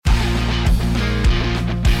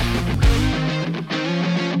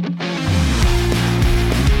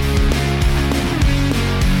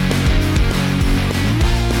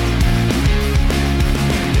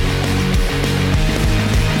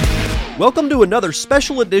Welcome to another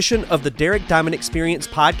special edition of the Derek Diamond Experience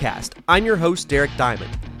podcast. I'm your host, Derek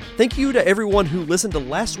Diamond. Thank you to everyone who listened to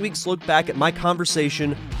last week's look back at my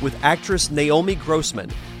conversation with actress Naomi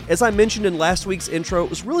Grossman. As I mentioned in last week's intro,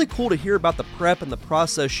 it was really cool to hear about the prep and the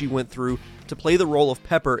process she went through to play the role of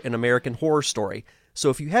Pepper in American Horror Story.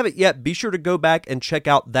 So if you haven't yet, be sure to go back and check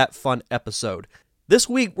out that fun episode. This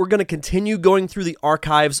week, we're going to continue going through the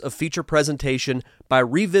archives of feature presentation by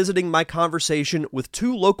revisiting my conversation with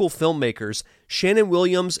two local filmmakers, Shannon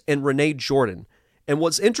Williams and Renee Jordan. And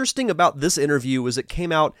what's interesting about this interview is it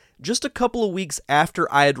came out just a couple of weeks after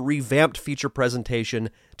I had revamped feature presentation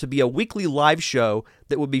to be a weekly live show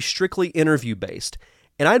that would be strictly interview-based.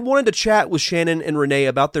 And I'd wanted to chat with Shannon and Renee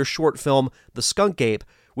about their short film, The Skunk,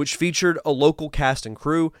 which featured a local cast and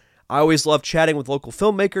crew. I always love chatting with local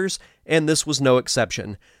filmmakers, and this was no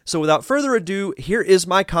exception. So without further ado, here is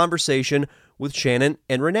my conversation with Shannon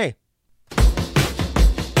and Renee.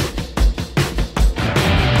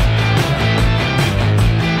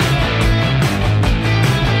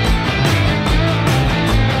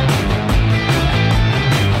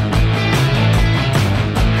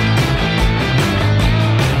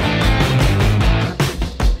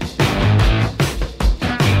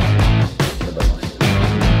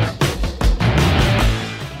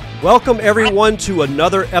 Welcome, everyone, to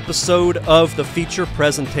another episode of the Feature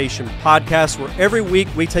Presentation Podcast, where every week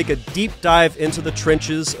we take a deep dive into the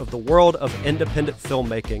trenches of the world of independent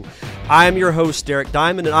filmmaking. I am your host, Derek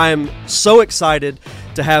Diamond, and I am so excited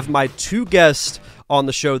to have my two guests on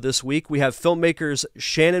the show this week. We have filmmakers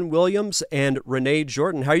Shannon Williams and Renee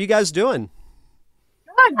Jordan. How are you guys doing?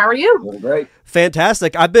 Good. How are you? Doing great.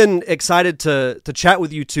 Fantastic. I've been excited to chat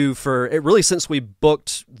with you two for it really since we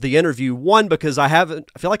booked the interview. One, because I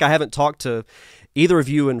feel like I haven't talked to either of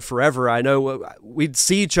you in forever. I know we'd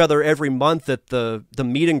see each other every month at the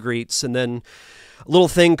meet and greets, and then a little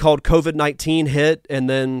thing called COVID-19 hit and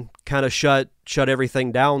then kind of shut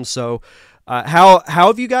everything down. So how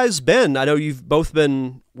have you guys been? I know you've both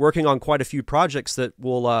been working on quite a few projects that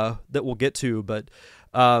we'll get to, but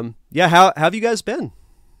how have you guys been?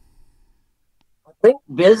 I think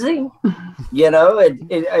busy,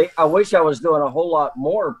 I wish I was doing a whole lot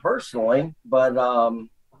more personally, but I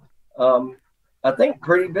think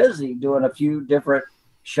pretty busy doing a few different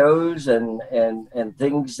shows and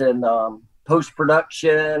things in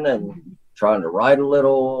post-production and trying to write a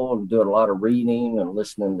little and doing a lot of reading and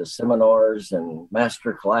listening to seminars and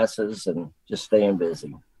master classes and just staying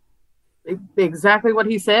busy. Exactly what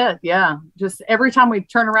he said. Yeah. Just every time we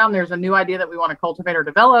turn around, there's a new idea that we want to cultivate or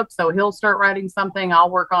develop. So he'll start writing something.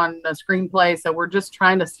 I'll work on a screenplay. So we're just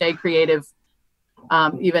trying to stay creative.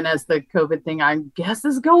 Even as the COVID thing, I guess,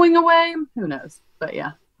 is going away. Who knows? But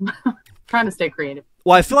yeah, trying to stay creative.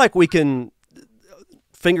 Well, I feel like we can,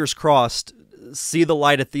 fingers crossed, see the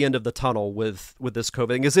light at the end of the tunnel with this COVID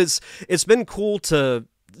thing. Because it's been cool to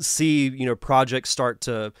see, projects start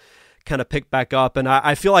to kind of pick back up. And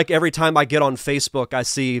I feel like every time I get on Facebook, I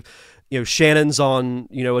see, Shannon's on,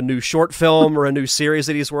 a new short film or a new series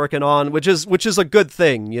that he's working on, which is a good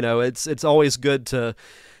thing. It's always good to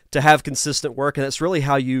have consistent work. And that's really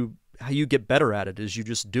how you get better at it, is you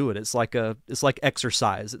just do it. It's like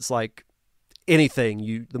exercise. It's like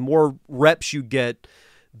anything. The more reps you get,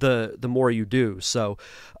 the more you do. So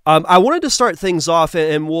I wanted to start things off,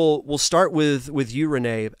 and we'll start with you,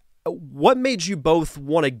 Renee. What made you both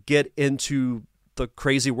want to get into the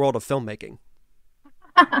crazy world of filmmaking?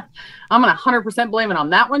 I'm going to 100% blame it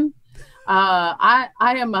on that one.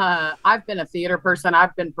 I've been a theater person.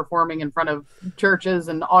 I've been performing in front of churches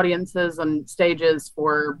and audiences and stages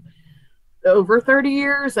for over 30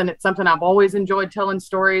 years. And it's something I've always enjoyed, telling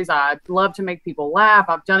stories. I love to make people laugh.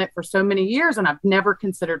 I've done it for so many years, and I've never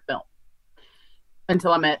considered film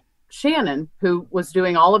until I met Shannon, who was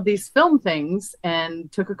doing all of these film things, and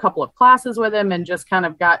took a couple of classes with him and just kind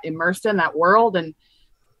of got immersed in that world. And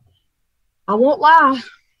I won't lie,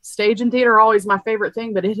 stage and theater are always my favorite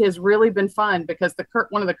thing, but it has really been fun because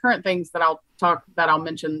one of the current things that I'll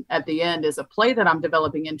mention at the end is a play that I'm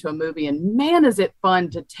developing into a movie. And man, is it fun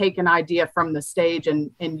to take an idea from the stage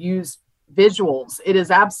and use visuals. It is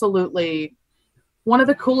absolutely one of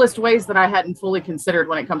the coolest ways that I hadn't fully considered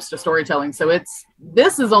when it comes to storytelling. So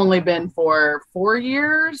this has only been for 4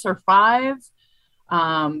 years or 5,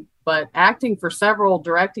 but acting for several,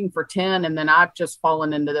 directing for 10. And then I've just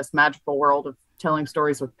fallen into this magical world of telling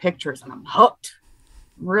stories with pictures, and I'm hooked.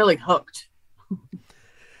 I'm really hooked.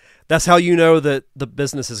 That's how you know that the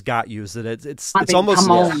business has got you, is that it's almost,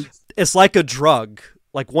 it's like a drug.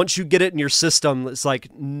 Like once you get it in your system, it's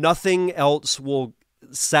like nothing else will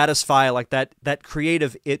satisfy like that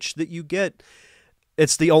creative itch that you get.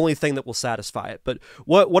 It's the only thing that will satisfy it. But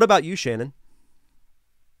what about you, Shannon?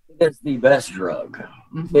 It's the best drug.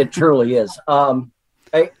 It truly is.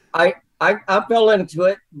 I fell into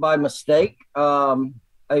it by mistake.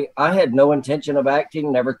 I had no intention of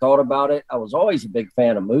acting, never thought about it. I was always a big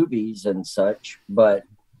fan of movies and such, but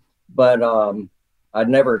I'd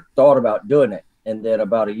never thought about doing it. And then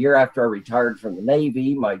about a year after I retired from the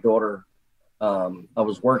Navy, my daughter, I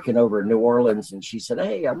was working over in New Orleans, and she said,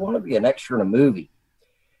 "Hey, I want to be an extra in a movie."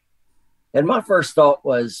 And my first thought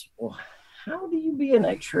was, well, how do you be an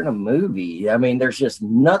extra in a movie? I mean, there's just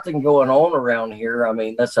nothing going on around here. I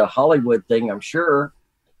mean, that's a Hollywood thing, I'm sure.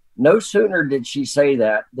 No sooner did she say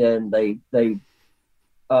that than they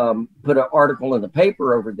put an article in the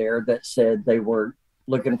paper over there that said they were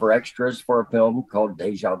looking for extras for a film called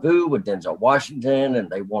Deja Vu with Denzel Washington, and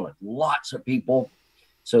they wanted lots of people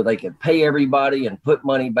so they could pay everybody and put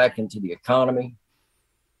money back into the economy.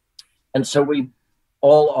 And so we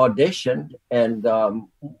all auditioned, and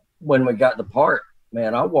when we got the part,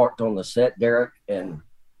 man, I walked on the set, Derek, and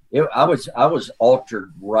I was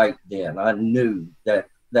altered right then. I knew that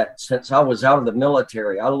since I was out of the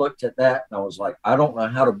military, I looked at that and I was like, I don't know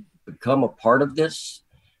how to become a part of this,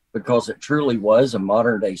 because it truly was a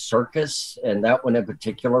modern day circus. And that one in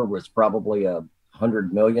particular was probably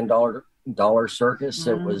 $100 million circus. Mm-hmm.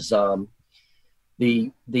 It was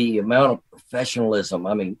the amount of professionalism.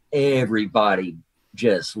 I mean, everybody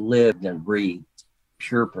just lived and breathed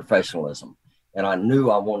pure professionalism. And I knew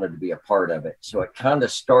I wanted to be a part of it. So it kind of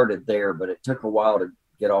started there, but it took a while to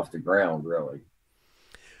get off the ground, really.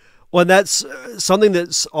 Well, that's something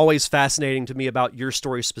that's always fascinating to me about your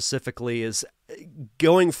story specifically, is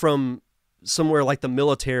going from somewhere like the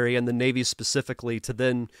military and the Navy specifically to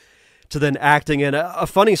then acting. And a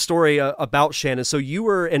funny story about Shannon. So you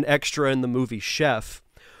were an extra in the movie Chef,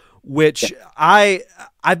 which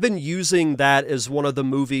I've been using that as one of the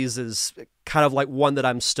movies as kind of like one that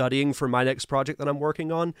I'm studying for my next project that I'm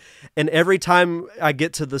working on. And every time I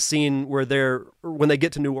get to the scene where when they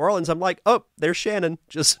get to New Orleans, I'm like, oh, there's Shannon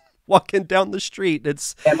just walking down the street.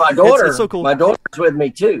 And my daughter, it's so cool. My daughter's with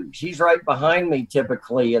me too. She's right behind me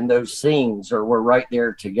typically in those scenes, or we're right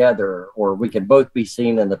there together, or we can both be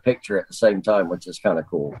seen in the picture at the same time, which is kind of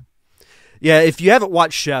cool. Yeah, if you haven't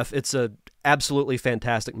watched Chef, it's a absolutely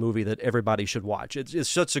fantastic movie that everybody should watch. It's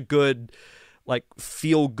such a good, like,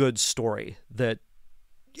 feel good story that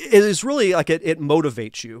it is really like it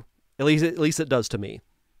motivates you. At least it does to me.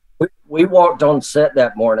 We walked on set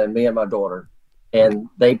that morning, me and my daughter, and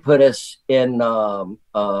they put us in oh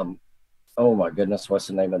my goodness, what's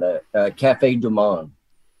the name of that? Cafe Du Monde.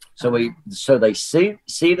 So they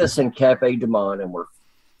seat us in Cafe Du Monde, and we're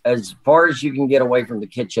as far as you can get away from the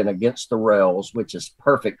kitchen against the rails, which is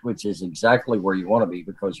perfect, which is exactly where you want to be,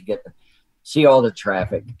 because you get to see all the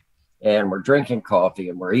traffic. And we're drinking coffee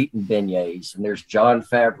and we're eating beignets, and there's Jon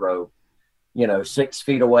Favreau, 6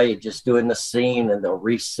 feet away, just doing the scene, and they'll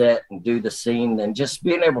reset and do the scene, and just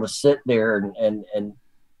being able to sit there and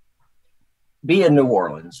be in New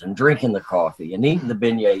Orleans and drinking the coffee and eating the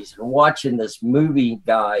beignets and watching this movie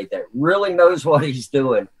guy that really knows what he's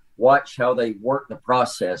doing, watch how they work the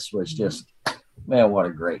process, was just, man, what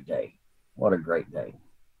a great day. What a great day.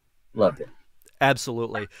 Loved it.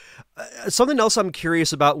 Absolutely. Something else I'm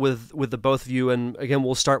curious about with the both of you, and again,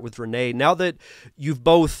 we'll start with Renee. Now that you've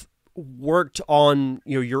both worked on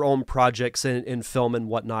your own projects in film and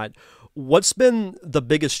whatnot, what's been the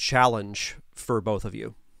biggest challenge for both of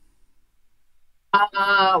you?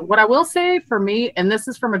 What I will say for me, and this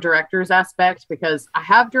is from a director's aspect, because I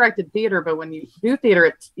have directed theater, but when you do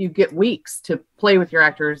theater, you get weeks to play with your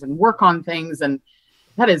actors and work on things. And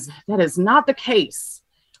that is not the case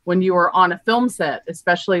when you are on a film set,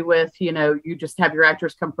 especially with, you just have your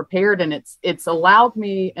actors come prepared. And it's allowed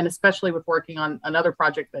me, and especially with working on another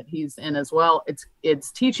project that he's in as well,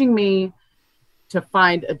 it's teaching me to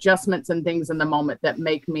find adjustments and things in the moment that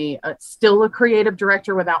make me still a creative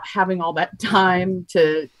director without having all that time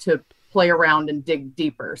to play around and dig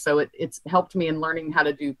deeper. So it's helped me in learning how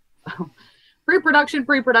to do pre-production,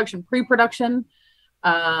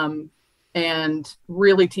 and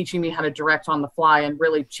really teaching me how to direct on the fly and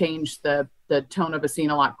really change the tone of a scene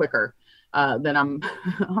a lot quicker than I'm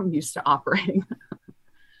used to operating.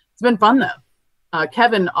 It's been fun though.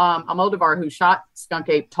 Kevin Almodovar, who shot Skunk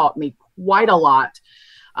Ape, taught me quite a lot,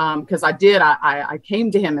 because I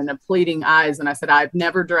came to him in a pleading eyes, and I said, I've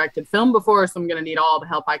never directed film before, so I'm going to need all the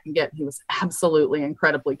help I can get. He was absolutely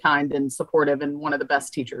incredibly kind and supportive, and one of the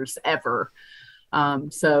best teachers ever.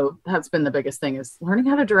 So that's been the biggest thing, is learning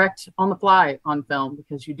how to direct on the fly on film,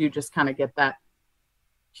 because you do just kind of get that,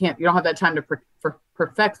 you don't have that time to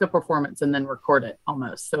perfect the performance and then record it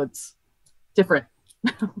almost. So it's different.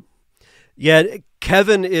 Yeah,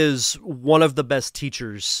 Kevin is one of the best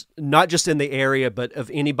teachers, not just in the area, but of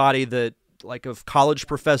anybody that, like, of college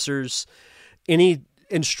professors, any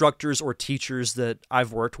instructors or teachers that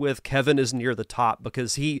I've worked with. Kevin is near the top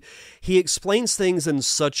because he explains things in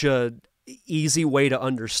such a easy way to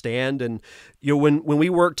understand. And when we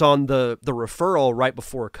worked on the referral right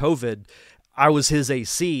before COVID, I was his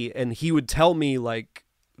AC, and he would tell me, like,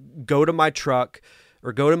 go to my truck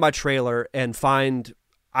or go to my trailer and find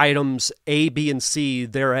items A, B, and C.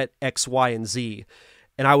 They're at X, Y, and Z.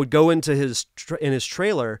 And I would go into his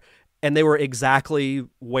trailer, and they were exactly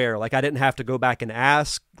where. Like, I didn't have to go back and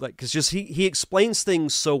ask. Like, because just he explains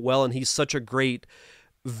things so well, and he's such a great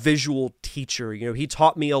visual teacher. He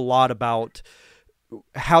taught me a lot about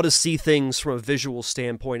how to see things from a visual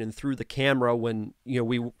standpoint and through the camera when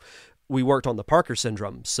we worked on the Parker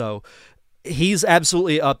syndrome. So he's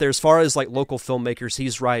absolutely up there as far as like local filmmakers.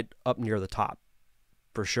 He's right up near the top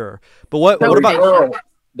for sure. But what about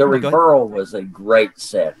the referral? Was a great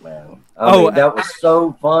set, man. I mean, that was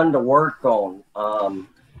so fun to work on.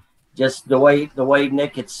 Just the way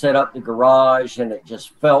Nick had set up the garage, and it just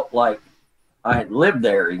felt like I had lived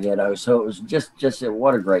there, so it was just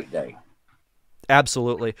what a great day.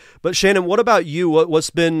 Absolutely. But Shannon, what about you? What's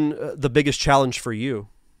been the biggest challenge for you?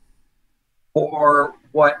 Or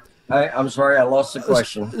what? I'm sorry, I lost the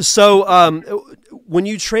question. So when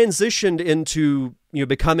you transitioned into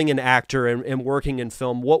becoming an actor and working in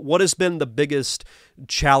film, what has been the biggest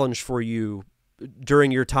challenge for you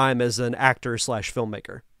during your time as an actor /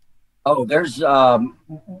 filmmaker? Oh, there's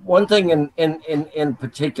one thing in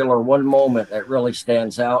particular, one moment that really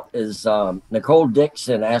stands out is Nicole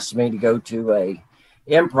Dixon asked me to go to a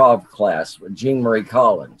improv class with Jean Marie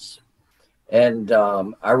Collins. And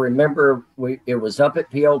I remember it was up at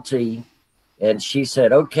PLT, and she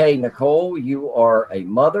said, "Okay, Nicole, you are a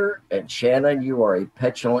mother, and Shannon, you are a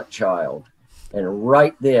petulant child." And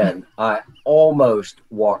right then, I almost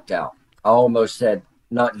walked out. I almost said,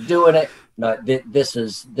 "Not doing it. Not this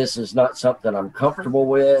is not something I'm comfortable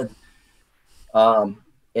with."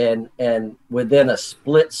 And within a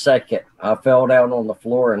split second, I fell down on the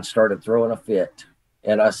floor and started throwing a fit.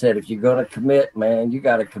 And I said, "If you're going to commit, man, you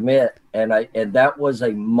got to commit." And that was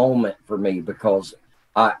a moment for me because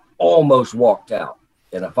I almost walked out.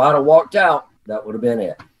 And if I'd have walked out, that would have been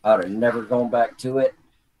it. I'd have never gone back to it.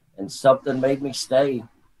 And something made me stay.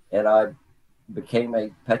 And I became a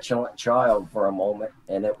petulant child for a moment.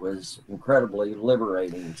 And it was incredibly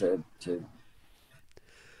liberating to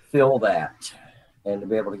feel that and to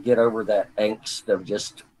be able to get over that angst of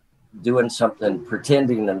just doing something,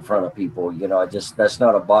 pretending in front of people. That's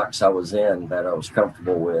not a box I was in that I was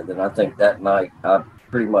comfortable with. And I think that night I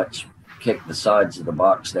pretty much kicked the sides of the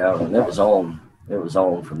box down, and it was on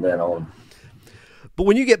from then on. But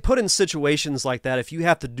when you get put in situations like that, if you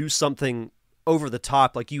have to do something over the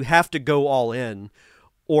top, like you have to go all in,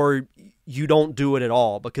 or you don't do it at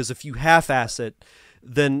all, because if you half-ass it,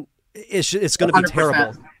 then it's going to be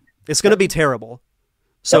terrible. It's going to be terrible.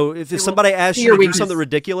 So if somebody asks you to do something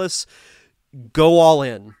ridiculous, go all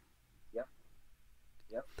in. Yep.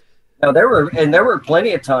 Now there were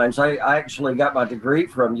plenty of times. I actually got my degree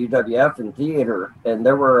from UWF in theater, and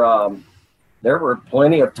there were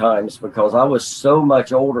plenty of times because I was so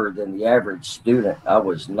much older than the average student. I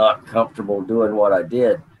was not comfortable doing what I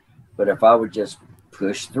did, but if I would just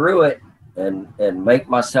push through it and make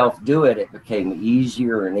myself do it, it became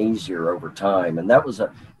easier and easier over time. And that was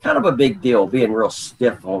a kind of a big deal, being real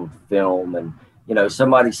stiff on film. And,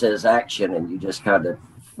 somebody says action and you just kind of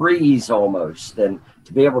freeze almost. And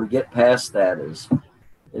to be able to get past that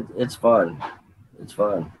it's fun. It's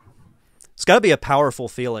fun. It's got to be a powerful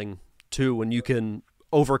feeling too, when you can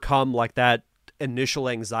overcome like that initial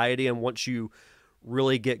anxiety. And once you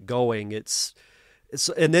really get going, it's,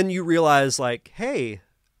 and then you realize like, hey,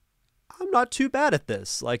 I'm not too bad at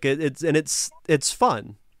this. Like it's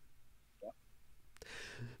fun.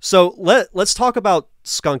 So let's talk about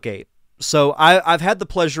Skunk Ape. So I've had the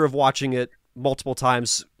pleasure of watching it multiple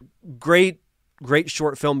times. Great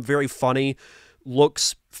short film, very funny,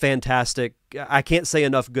 looks fantastic. I can't say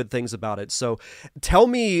enough good things about it. So tell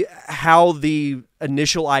me how the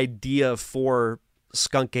initial idea for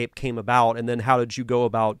Skunk Ape came about, and then how did you go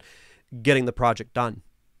about getting the project done?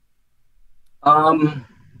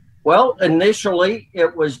 Well, initially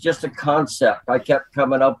it was just a concept I kept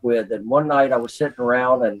coming up with. And one night I was sitting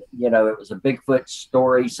around and, it was a Bigfoot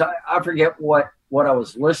story. So I forget what I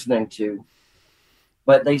was listening to,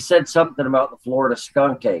 but they said something about the Florida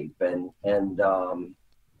skunk ape. And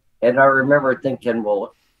I remember thinking,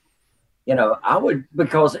 well, I would,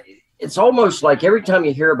 because it's almost like every time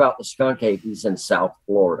you hear about the skunk ape, he's in South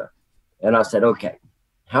Florida. And I said, okay,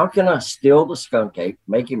 how can I steal the skunk ape,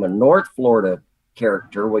 make him a North Florida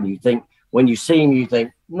character? When you see him, you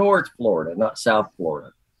think North Florida, not South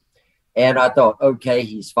Florida. And I thought, okay,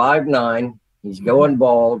 he's 5'9", he's going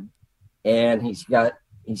bald, and he's kind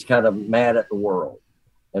of mad at the world.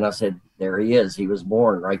 And I said, there he is. He was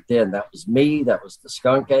born right then. That was me. That was the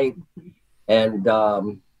skunk ape. And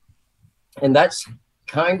that's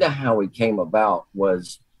kind of how he came about,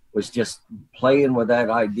 was just playing with that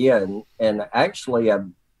idea. And actually, I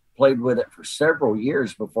played with it for several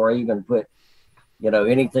years before I even put,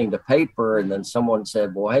 anything to paper. And then someone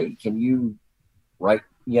said, well, hey, can you write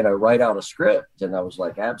out a script? And I was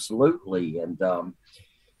like, absolutely. And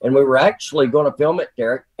we were actually going to film it,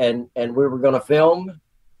 Derek, and we were going to film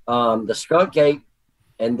the skunk ape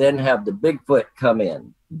and then have the Bigfoot come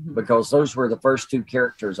in, because those were the first two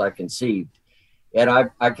characters I conceived. And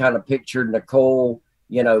I kind of pictured Nicole,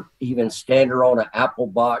 even stand her on an apple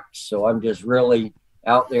box. So I'm just really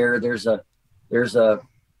out there. There's a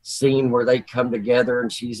scene where they come together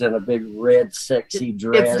and she's in a big red sexy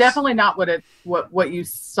dress. It's definitely not what you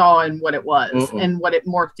saw and what it was and what it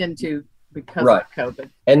morphed into because of COVID.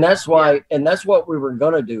 And that's why, and that's what we were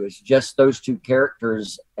going to do, is just those two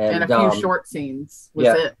characters and a few short scenes was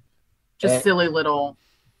it. Just silly little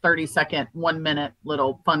 30-second, 1 minute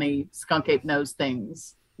little funny skunk ape nose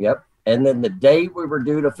things. Yep. And then the day we were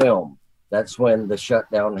due to film, that's when the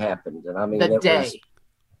shutdown happened. And I mean, it was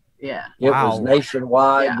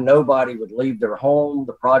nationwide. Yeah. Nobody would leave their home.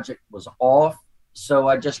 The project was off. So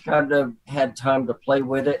I just kind of had time to play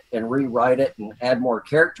with it and rewrite it and add more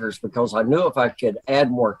characters, because I knew if I could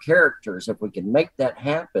add more characters, if we could make that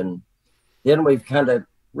happen, then we've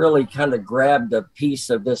really grabbed a piece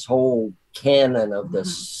of this whole canon of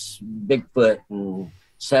this Bigfoot and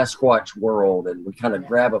Sasquatch world, and we kind of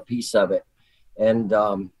grab a piece of it. And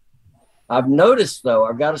I've noticed, though,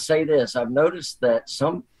 I've got to say this, I've noticed that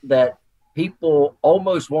people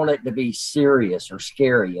almost want it to be serious or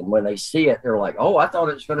scary. And when they see it, they're like, oh, I thought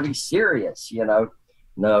it was going to be serious.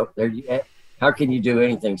 No, how can you do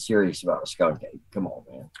anything serious about a skunk ape? Come on,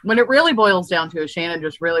 man. When it really boils down to it, Shannon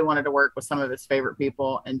just really wanted to work with some of his favorite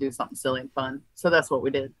people and do something silly and fun. So that's what we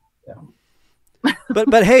did. Yeah.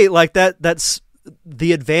 but hey, like that's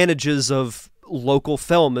the advantages of local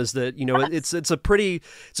film, is that it's a pretty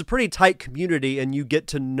tight community, and you get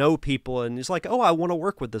to know people, and it's like, oh, I want to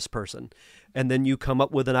work with this person, and then you come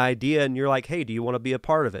up with an idea and you're like, hey, do you want to be a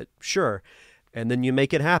part of it? Sure. And then you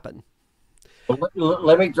make it happen.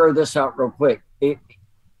 Let me throw this out real quick.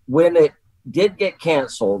 When it did get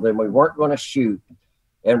canceled and we weren't going to shoot,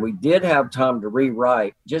 and we did have time to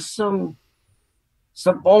rewrite, just some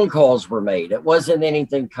phone calls were made. It wasn't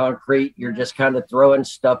anything concrete. You're just kind of throwing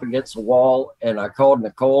stuff against the wall. And I called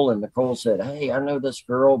Nicole, and Nicole said, hey, I know this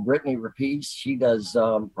girl, Brittany Rapice. She does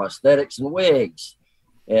prosthetics and wigs.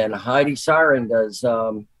 And Heidi Siren does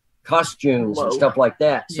costumes and stuff like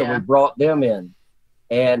that. So we brought them in.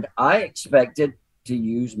 And I expected to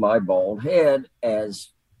use my bald head as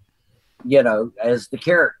the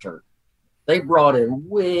character. They brought in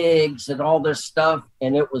wigs and all this stuff,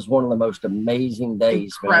 and it was one of the most amazing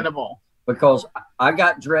days. Incredible. Man, because I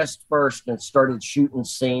got dressed first and started shooting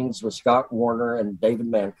scenes with Scott Warner and David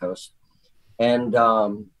Mancos, and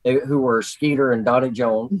who were Skeeter and Donnie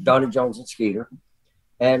Jones and Skeeter.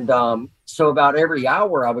 And so about every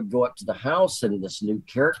hour I would go up to the house, and this new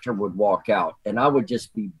character would walk out, and I would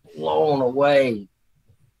just be blown away.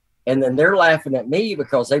 And then they're laughing at me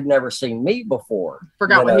because they've never seen me before.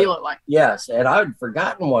 Forgot what he looked like. Yes. And I'd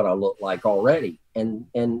forgotten what I looked like already. And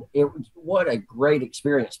it was, what a great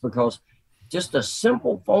experience, because just a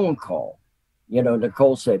simple phone call,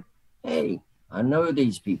 Nicole said, hey, I know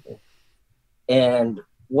these people. And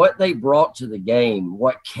what they brought to the game,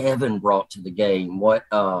 what Kevin brought to the game, what,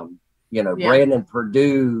 Brandon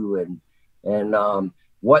Purdue and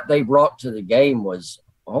what they brought to the game was,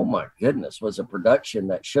 oh my goodness, was a production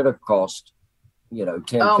that should have cost,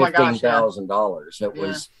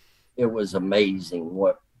 $15,000. It was amazing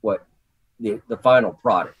what the final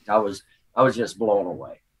product. I was just blown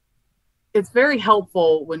away. It's very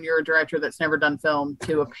helpful when you're a director that's never done film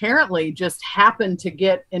to apparently just happen to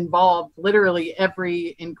get involved literally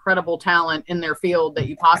every incredible talent in their field that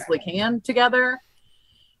you possibly can together.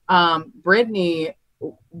 Brittany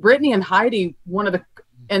and Heidi,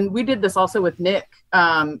 and we did this also with Nick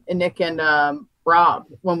and Rob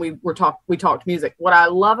when we talked music. What I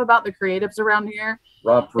love about the creatives around here,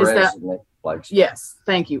 Rob Perez, is that, and Nick likes. Yes,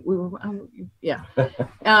 thank you. We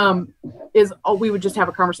would just have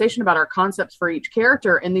a conversation about our concepts for each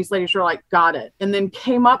character, and these ladies were like, got it, and then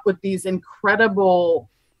came up with these incredible.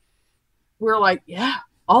 We're like, yeah,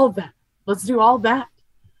 all of that. Let's do all of that.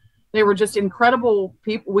 They were just incredible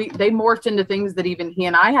people. They morphed into things that even he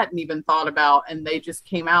and I hadn't even thought about, and they just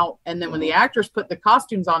came out. And then when the actors put the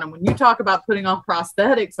costumes on, and when you talk about putting on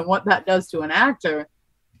prosthetics and what that does to an actor,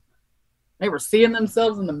 they were seeing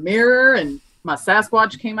themselves in the mirror. And my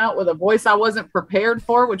Sasquatch came out with a voice I wasn't prepared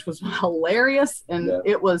for, which was hilarious. And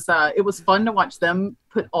it was fun to watch them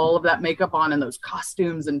put all of that makeup on and those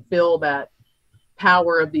costumes and feel that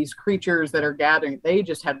power of these creatures that are gathering. They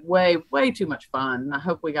just had way too much fun. I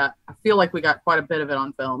feel like we got quite a bit of it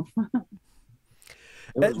on film.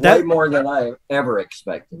 It was way more than I ever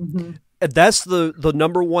expected. Mm-hmm. That's the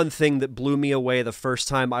number one thing that blew me away the first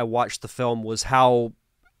time I watched the film, was how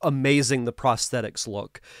amazing the prosthetics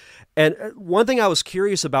look. And one thing I was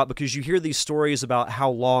curious about, because you hear these stories about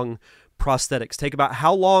how long prosthetics take, about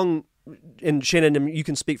how long, and Shannon, you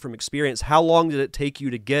can speak from experience, how long did it take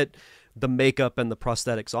you to get the makeup and the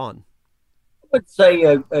prosthetics on? I would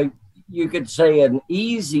say you could say an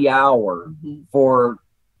easy hour for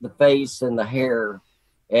the face and the hair,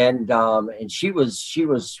 and she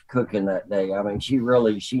was cooking that day. I mean, she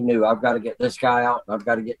knew, I've got to get this guy out, and I've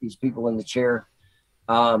got to get these people in the chair.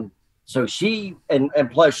 So she and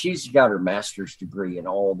plus she's got her master's degree in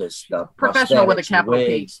all this stuff, professional with a capital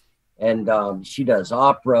P, and she does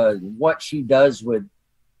opera, and what she does with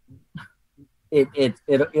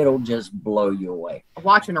it'll just blow you away.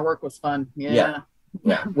 Watching her work was fun. Yeah.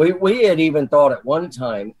 We had even thought at one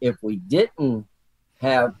time, if we didn't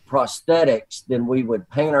have prosthetics, then we would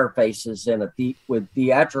paint our faces in with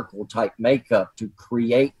theatrical type makeup to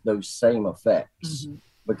create those same effects. Mm-hmm.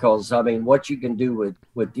 Because I mean, what you can do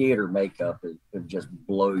with theater makeup it just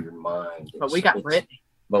blow your mind. But we got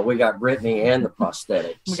Brittany and the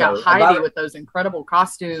prosthetics. We got Heidi with those incredible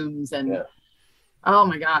costumes and. Yeah. Oh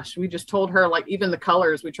my gosh, we just told her, like, even the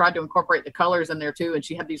colors, we tried to incorporate the colors in there too. And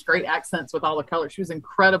she had these great accents with all the colors. She was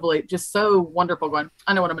incredibly, just so wonderful, going,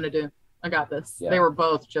 I know what I'm going to do. I got this. Yeah. They were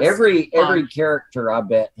both just every character, I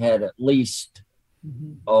bet, had at least,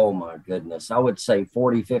 oh my goodness, I would say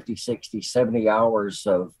 40, 50, 60, 70 hours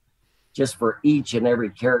of just for each and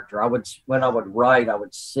every character. When I would write, I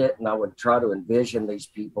would sit and I would try to envision these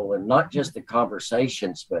people, and not just the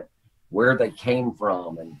conversations, but where they came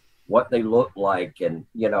from and what they look like. And,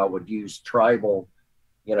 I would use tribal,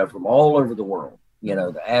 from all over the world,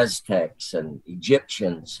 the Aztecs and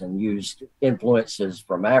Egyptians, and used influences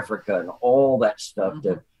from Africa and all that stuff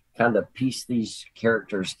to kind of piece these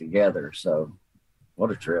characters together. So what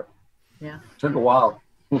a trip. Yeah. Took a while.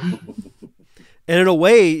 And in a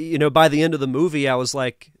way, by the end of the movie, I was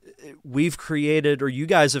like, we've created, or you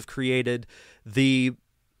guys have created the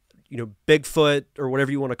Bigfoot, or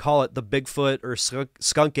whatever you want to call it, the Bigfoot or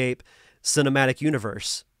Skunk Ape cinematic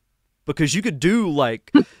universe, because you could do like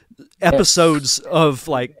episodes of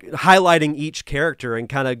like highlighting each character and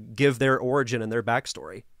kind of give their origin and their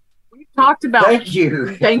backstory. We've talked about, thank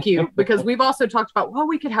you, because we've also talked about, well,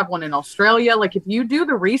 we could have one in Australia. Like, if you do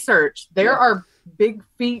the research, there are big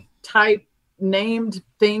feet type named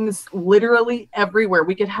things literally everywhere.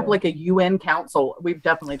 We could have like a UN council. We've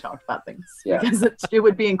definitely talked about things because it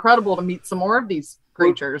would be incredible to meet some more of these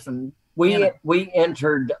creatures. And we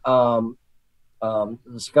entered the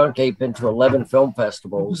Skunk Ape into 11 film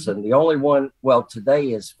festivals, and the only one, well,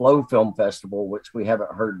 today is Flow Film Festival, which we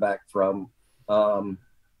haven't heard back from,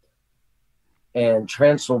 and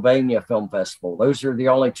Transylvania Film Festival. Those are the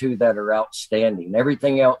only two that are outstanding.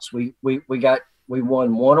 Everything else, we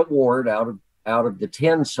won one award out of the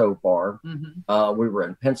 10 so far. We were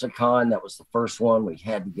in Pensacon. That was the first one. We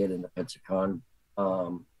had to get into Pensacon.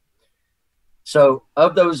 So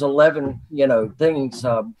of those 11, things,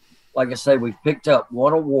 like I say, we've picked up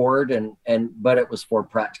one award, but it was for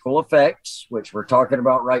practical effects, which we're talking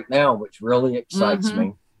about right now, which really excites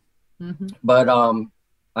me. But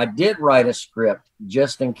I did write a script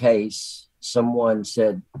just in case someone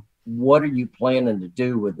said, what are you planning to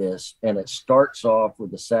do with this? And it starts off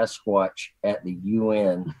with the Sasquatch at the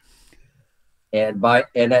UN. And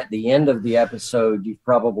at the end of the episode, you've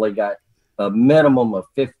probably got a minimum of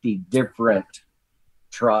 50 different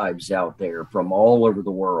tribes out there from all over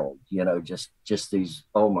the world. Just these,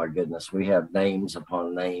 oh my goodness, we have names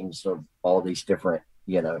upon names of all these different,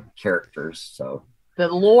 characters. So the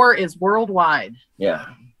lore is worldwide. Yeah.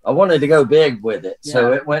 I wanted to go big with it. Yeah.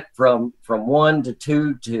 So it went from 1 to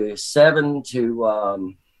 2 to 7 to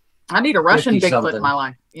I need a Russian Bigfoot in my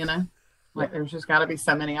life, there's just got to be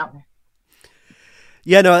so many out there.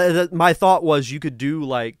 Yeah, no, my thought was you could do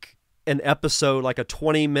like an episode, like a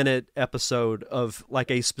 20-minute episode of like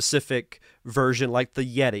a specific version, like the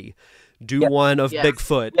Yeti. Do one of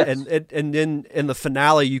Bigfoot, and then in the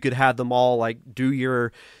finale you could have them all like do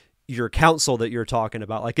your your council that you're talking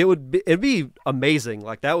about. Like it'd be amazing.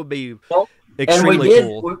 Like that would be Well, extremely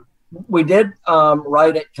cool. We did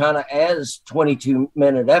write it kind of as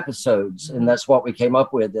 22-minute episodes, and that's what we came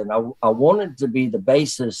up with. And I wanted to be the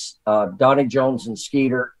basis of Donnie Jones and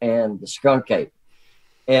Skeeter and the Skunk Ape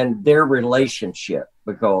and their relationship,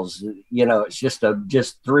 because it's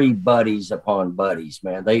just three buddies upon buddies,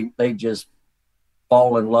 man. They just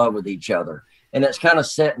fall in love with each other, and it's kind of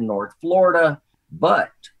set in North Florida,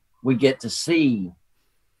 but we get to see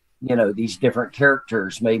these different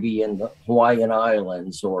characters maybe in the Hawaiian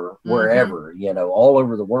Islands or wherever, all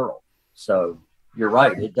over the world. So you're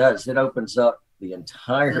right. It does. It opens up the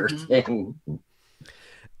entire thing.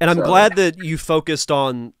 And I'm glad that you focused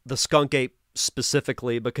on the Skunk Ape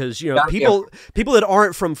specifically, because, people that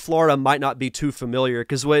aren't from Florida might not be too familiar.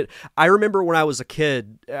 Because what I remember when I was a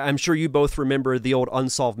kid, I'm sure you both remember the old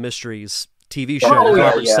Unsolved Mysteries TV show with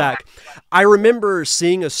Robert Stack. I remember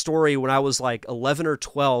seeing a story when I was like 11 or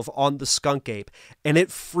 12 on the Skunk Ape, and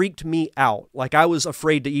it freaked me out. Like I was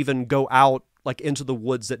afraid to even go out like into the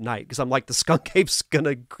woods at night, because I'm like, the Skunk Ape's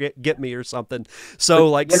gonna get me or something. So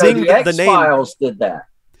like seeing the X-Files did that.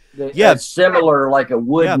 Similar, like a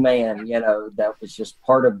woodman, that was just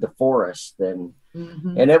part of the forest, and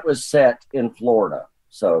it was set in Florida.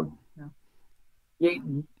 So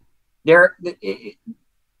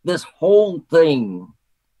this whole thing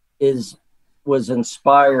was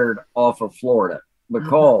inspired off of Florida,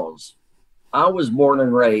 because I was born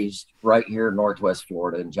and raised right here in Northwest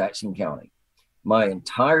Florida in Jackson County. My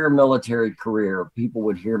entire military career, people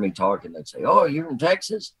would hear me talking. They'd say, "Oh, you're in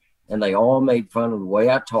Texas?" And they all made fun of the way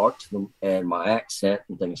I talked to them and my accent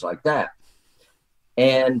and things like that.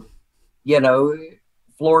 And,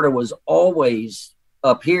 Florida was always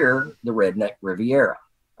up here, the redneck Riviera.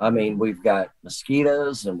 I mean, we've got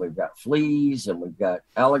mosquitoes and we've got fleas and we've got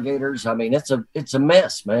alligators. I mean, it's a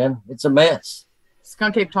mess, man. It's a mess.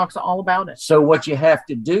 Skunk Ape talks all about it. So what you have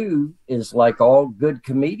to do is, like all good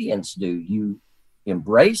comedians do, you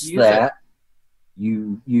embrace that.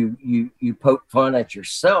 You poke fun at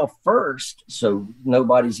yourself first, so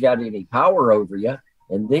nobody's got any power over you,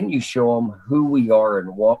 and then you show them who we are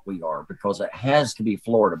and what we are, because it has to be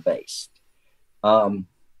Florida based. I'm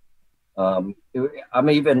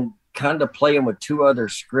even kind of playing with 2 other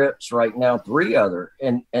scripts right now, 3 other,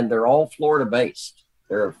 and they're all Florida based.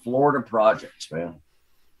 They're Florida projects, man.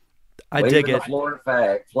 I dig it. The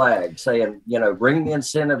Florida flag saying, bring the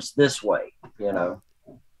incentives this way,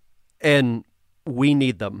 And we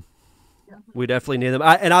need them. We definitely need them.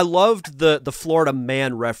 And I loved the Florida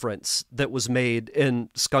man reference that was made in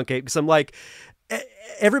Skunk Ape, because I'm like,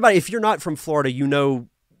 everybody, if you're not from Florida,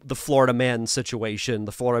 the Florida Man situation,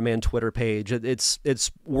 the Florida Man Twitter page.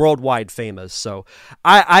 It's worldwide famous. So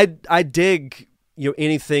I dig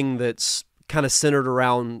anything that's kind of centered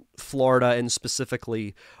around Florida, and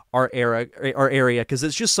specifically our area, because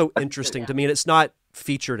it's just so interesting to me, and it's not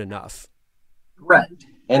featured enough. Right.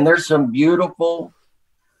 And there's some beautiful,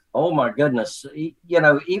 oh my goodness,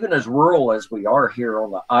 even as rural as we are here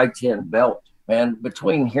on the I-10 belt, man,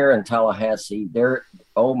 between here and Tallahassee,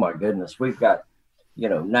 oh my goodness, we've got,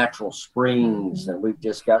 natural springs, and we've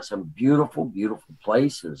just got some beautiful, beautiful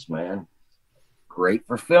places, man. Great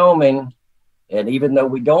for filming. And even though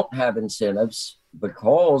we don't have incentives,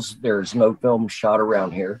 because there's no film shot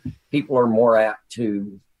around here, people are more apt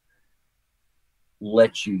to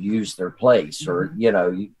let you use their place, or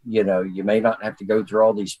you may not have to go through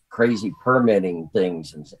all these crazy permitting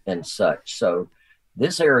things and such. So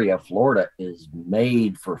this area of Florida is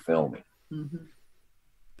made for filming.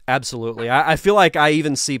 Absolutely. I feel like I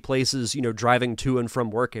even see places, driving to and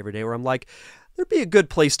from work every day, where I'm like, there'd be a good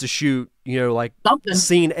place to shoot, like something.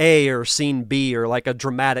 Scene A or scene B, or like a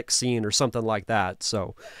dramatic scene or something like that.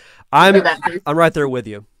 So I'm right there with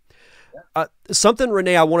you. Something,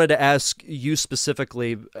 Renee, I wanted to ask you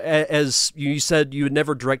specifically, as you said you had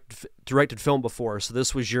never directed film before. So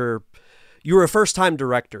this was you were a first-time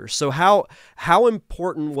director. So how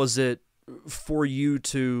important was it for you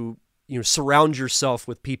to surround yourself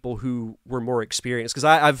with people who were more experienced?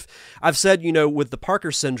 Because I've said, with the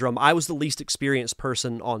Parker syndrome, I was the least experienced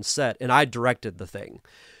person on set, and I directed the thing.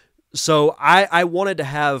 So I wanted to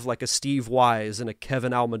have like a Steve Wise and a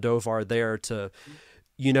Kevin Almodovar there to,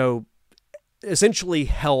 essentially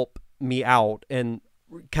help me out and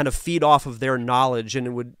kind of feed off of their knowledge, and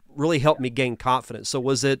it would really help me gain confidence. So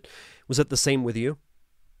was it the same with you?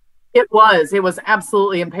 It was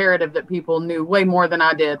absolutely imperative that people knew way more than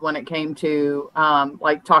I did when it came to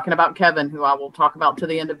like talking about Kevin, who I will talk about to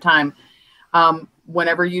the end of time.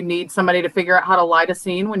 Whenever you need somebody to figure out how to light a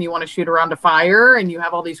scene, when you want to shoot around a fire and you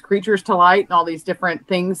have all these creatures to light and all these different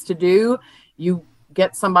things to do, you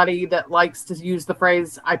get somebody that likes to use the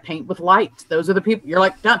phrase, I paint with light. Those are the people you're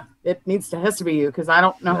like, done. It has to be you, because I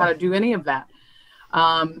don't know how to do any of that.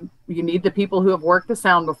 You need the people who have worked the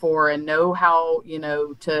sound before and know how,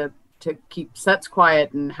 to keep sets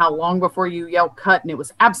quiet and how long before you yell cut. And it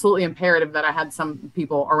was absolutely imperative that I had some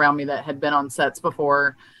people around me that had been on sets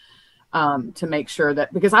before, to make sure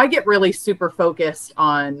that, because I get really super focused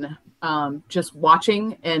on just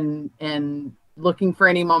watching and looking for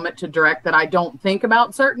any moment to direct, that I don't think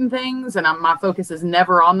about certain things, and my focus is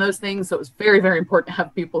never on those things. So it was very, very important to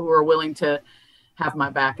have people who are willing to have my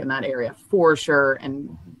back in that area for sure.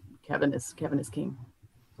 And Kevin is king.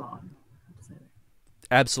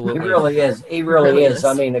 Absolutely. He really is. He really is.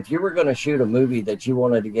 I mean, if you were going to shoot a movie that you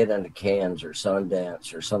wanted to get into Cannes or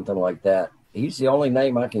Sundance or something like that, he's the only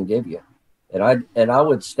name I can give you. And I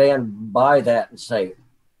would stand by that and say,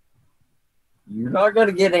 you're not going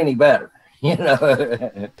to get any better,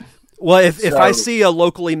 Well, if I see a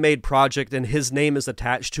locally made project and his name is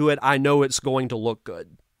attached to it, I know it's going to look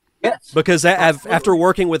good. Yes. Because after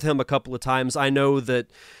working with him a couple of times, I know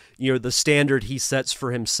that, the standard he sets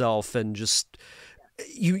for himself, and just,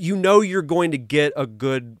 you're going to get a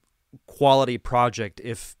good quality project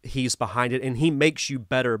if he's behind it, and he makes you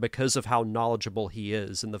better because of how knowledgeable he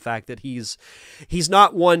is, and the fact that he's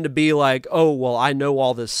not one to be like, oh, well, I know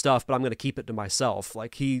all this stuff, but I'm going to keep it to myself.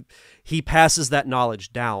 Like he passes that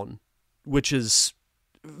knowledge down, which is,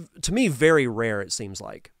 to me, very rare, it seems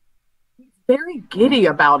like. Very giddy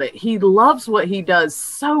about it. He loves what he does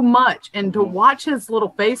so much, and to watch his little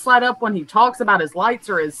face light up when he talks about his lights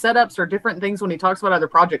or his setups or different things when he talks about other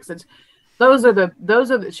projects, those are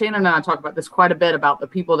the Shannon and I talk about this quite a bit, about the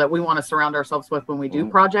people that we want to surround ourselves with when we do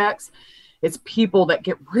projects. It's people that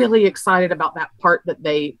get really excited about that part that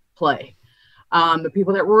they play. The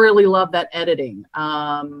people that really love that editing,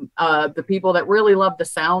 the people that really love the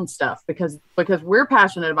sound stuff, because we're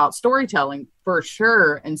passionate about storytelling for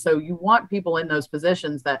sure. And so you want people in those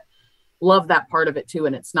positions that love that part of it too.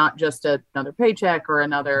 And it's not just another paycheck or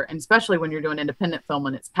another, and especially when you're doing independent film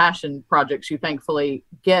and it's passion projects, you thankfully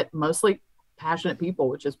get mostly passionate people,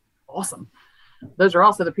 which is awesome. Those are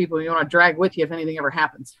also the people you want to drag with you if anything ever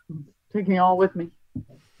happens. Taking you all with me.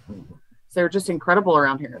 So they're just incredible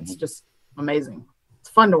around here. It's just amazing.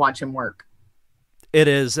 It's fun to watch him work. It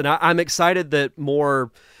is, and I'm excited that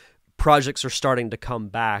more projects are starting to come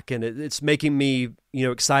back, and it's making me,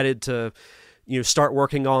 excited to, start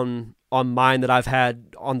working on mine that I've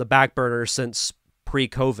had on the back burner since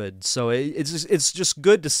pre-COVID. So it's just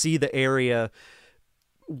good to see the area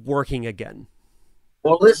working again.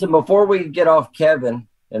 Well, listen, before we get off Kevin,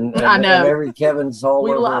 and every Kevin's all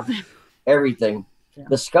over everything. Yeah.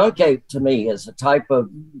 The Skunk Ape, to me, is a type of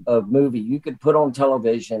movie you could put on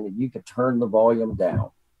television and you could turn the volume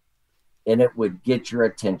down and it would get your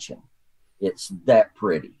attention. It's that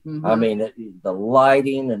pretty. Mm-hmm. I mean, the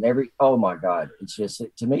lighting and oh my God, it's just,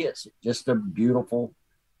 to me, it's just a beautiful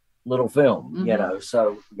little film,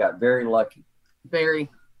 so we got very lucky. Very.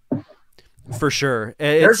 For sure.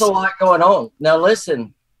 There's a lot going on. Now,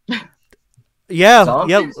 listen.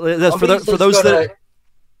 Zombies, for those that...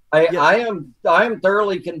 I am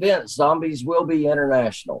thoroughly convinced zombies will be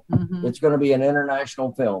international. Mm-hmm. It's going to be an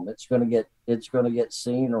international film. It's going to get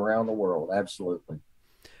seen around the world. Absolutely.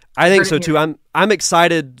 I think so too. I'm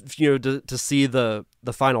excited, to see the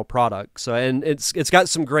final product. So, and it's got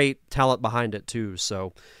some great talent behind it too.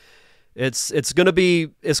 So it's going to be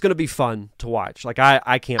fun to watch. Like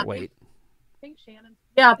I can't wait. I think Shannon.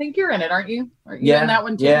 Yeah, I think you're in it, aren't you? Are you in that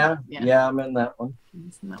one too? Yeah, I'm in that one.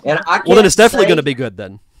 And well, then it's definitely going to be good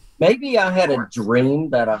then. Maybe I had a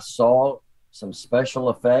dream that I saw some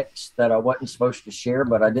special effects that I wasn't supposed to share,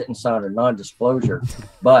 but I didn't sign a non-disclosure.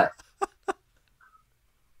 But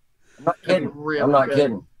I'm not kidding. I'm not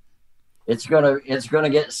kidding. It's gonna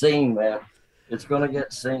get seen, man. It's gonna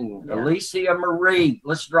get seen. Yeah. Alicia Marie.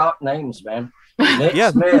 Let's drop names, man. Nick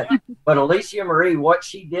Smith. But Alicia Marie, what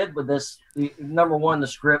she did with this, number one, the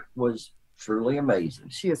script was truly amazing.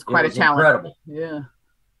 She is quite a talent. Incredible. Yeah.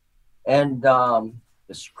 And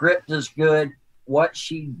the script is good. What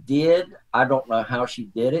she did, I don't know how she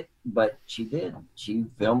did it, but she did. She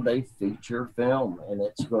filmed a feature film, and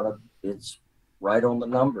it's right on the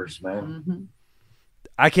numbers, man. Mm-hmm.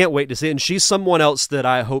 I can't wait to see it. And she's someone else that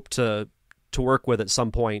I hope to work with at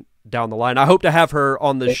some point down the line. I hope to have her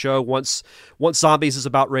on the show once Zombies is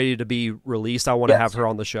about ready to be released. I want to have her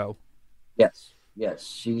on the show. Yes.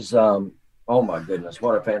 She's oh my goodness,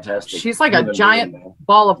 what a fantastic. She's like a giant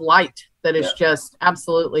ball of light that is just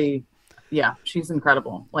absolutely, she's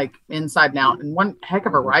incredible, like inside and out, and one heck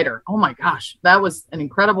of a writer. Oh my gosh, that was an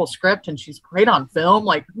incredible script, and she's great on film.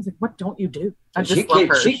 Like, I was like, what don't you do? I just love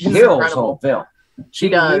her. She kills on film. She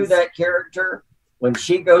knew that character. When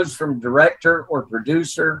she goes from director or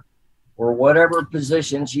producer or whatever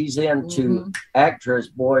position she's in to actress,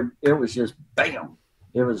 boy, it was just bam.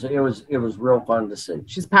 It was real fun to see.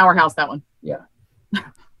 She's a powerhouse, that one. Yeah.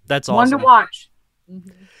 That's awesome. One to watch.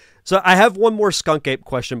 So I have one more Skunk Ape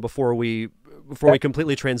question before we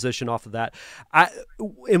completely transition off of that.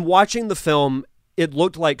 In watching the film, it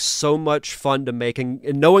looked like so much fun to make, and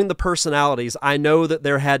knowing the personalities, I know that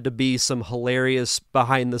there had to be some hilarious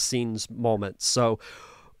behind the scenes moments. So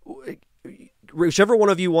whichever one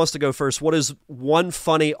of you wants to go first, what is one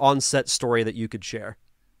funny on-set story that you could share?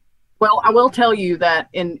 Well, I will tell you that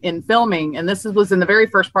in filming, and was in the very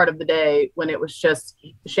first part of the day when it was just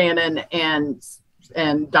Shannon and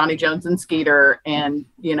Donnie Jones and Skeeter and,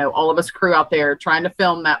 all of us crew out there trying to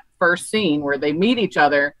film that first scene where they meet each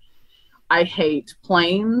other. I hate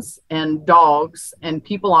planes and dogs and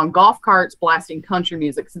people on golf carts blasting country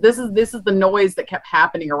music. So this is the noise that kept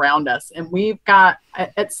happening around us. And we've got,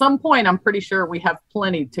 at some point, I'm pretty sure we have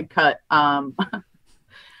plenty to cut a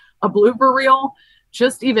blooper reel,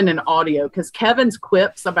 just even in audio, because Kevin's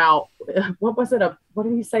quips about, what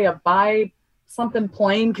did he say? A something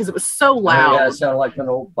plane, because it was so loud. Yeah, it sounded like an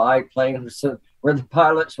old biplane where the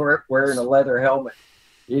pilots were wearing a leather helmet.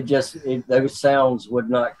 Those sounds would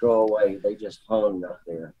not go away. They just hung up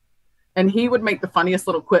there. And he would make the funniest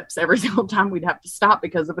little quips every single time we'd have to stop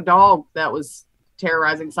because of a dog that was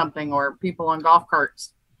terrorizing something, or people on golf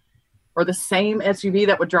carts, or the same SUV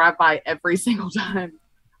that would drive by every single time.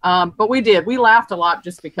 But we laughed a lot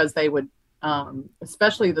just because they would,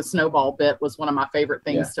 especially the snowball bit was one of my favorite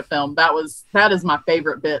things to film. That is my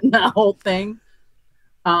favorite bit in that whole thing.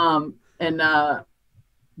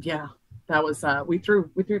 That was we threw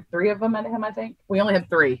 3 of them at him. I think we only had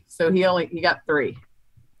 3, so he got 3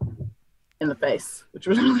 in the face, which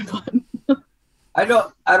was really fun. I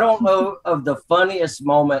don't know of the funniest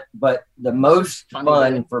moment, but the most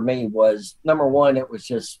fun for me was, number one, it was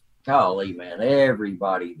just, golly, man,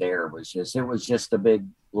 everybody there was just a big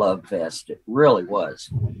love fest. It really was.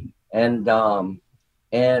 And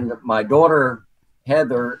my daughter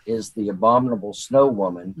Heather is the abominable snow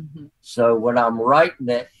woman. So when I'm writing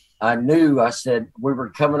it, I said we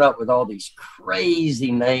were coming up with all these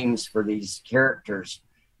crazy names for these characters.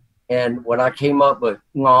 And when I came up with,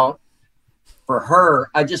 for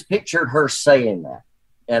her, I just pictured her saying that.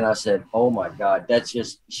 And I said, oh my God,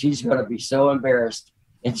 she's going to be so embarrassed.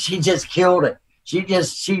 And she just killed it.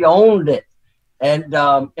 She owned it. And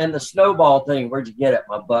the snowball thing, where'd you get it,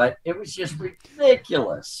 my butt? It was just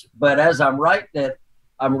ridiculous. But as I'm writing it,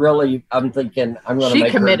 I'm thinking I'm going to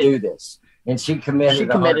make her do this. And she committed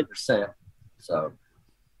 100%. So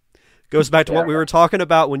goes back to what we were talking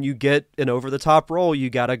about. When you get an over-the-top role, you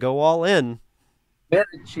got to go all in.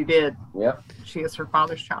 She did. Yep. She is her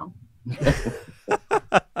father's child.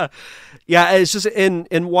 Yeah, it's just in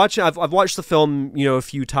watching. I've watched the film, a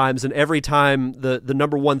few times, and every time the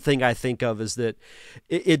number one thing I think of is that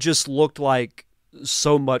it just looked like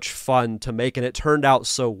so much fun to make, and it turned out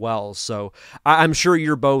so well. So I'm sure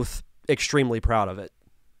you're both extremely proud of it.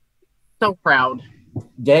 So proud.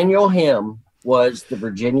 Daniel Him was the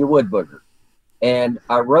Virginia Woodbooger, and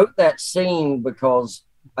I wrote that scene because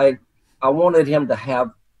I wanted him to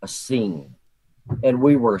have a scene. And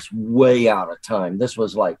we were way out of time. This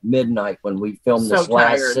was like midnight when we filmed this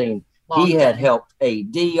last scene. He had helped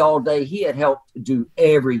AD all day. He had helped do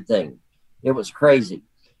everything. It was crazy.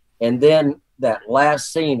 And then that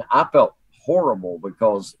last scene, I felt horrible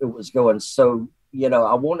because it was going so,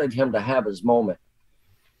 I wanted him to have his moment.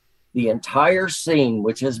 The entire scene,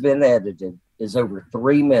 which has been edited, is over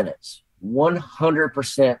 3 minutes,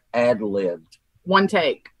 100% ad-libbed. One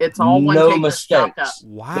take. It's all one take. No mistakes.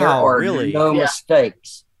 Wow, there are really? No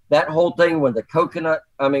mistakes. That whole thing with the coconut,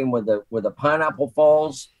 with the pineapple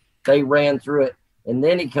falls, they ran through it. And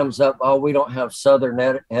then he comes up, we don't have southern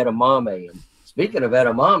edamame. And speaking of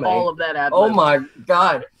edamame, all of that ad-lib. Oh my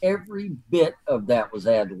God, every bit of that was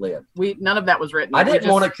ad-lib. None of that was written. I didn't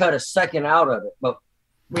want to cut a second out of it, but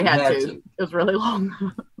we had to. It was really long.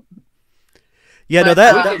 Yeah, no,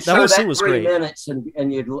 that whole scene was 3 great. Minutes, and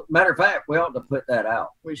matter of fact, we ought to put that out.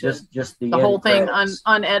 We should. Just the whole thing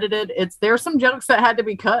unedited. There's some jokes that had to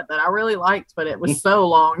be cut that I really liked, but it was so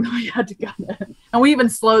long we had to cut it. And we even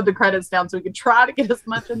slowed the credits down so we could try to get as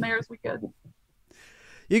much in there as we could.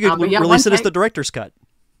 You could release it as the director's cut.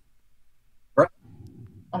 Oh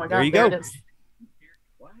my God! There you go. It is.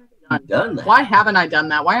 Why haven't I done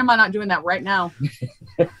that? Why am I not doing that right now?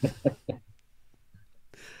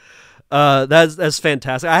 That's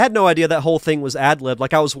fantastic. I had no idea that whole thing was ad-libbed.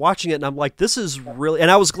 Like, I was watching it and I'm like, this is really,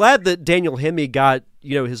 and I was glad that Daniel Hemme got,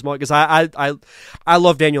 his moment, because I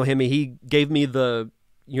love Daniel Hemme. He gave me the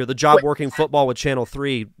job working football with Channel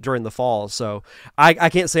 3 during the fall. So I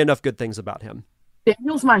can't say enough good things about him.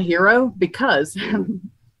 Daniel's my hero because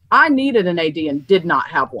I needed an AD and did not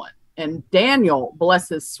have one. And Daniel, bless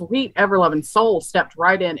his sweet, ever-loving soul, stepped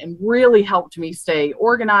right in and really helped me stay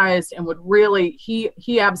organized and would really,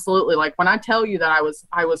 he absolutely, like, when I tell you that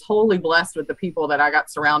I was wholly blessed with the people that I got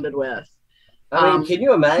surrounded with. I mean, can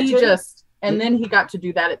you imagine? And then he got to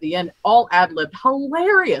do that at the end, all ad-libbed,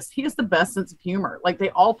 hilarious. He has the best sense of humor. Like, they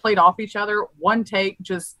all played off each other, one take,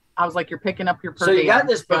 I was like, you're picking up your per So you diem. got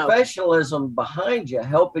this professionalism behind you,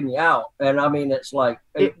 helping you out. And I mean, it's like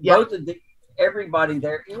both of everybody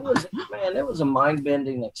there, it was a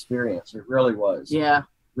mind-bending experience. It really was. Yeah.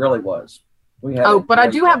 Really was. But I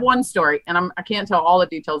do have one story, and I can't tell all the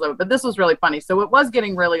details of it, but this was really funny. So it was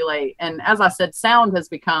getting really late. And as I said, sound has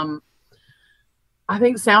become, I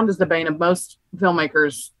think sound is the bane of most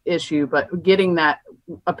filmmakers' issue, but getting that,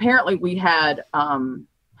 apparently we had an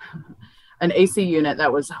AC unit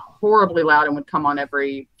that was horribly loud and would come on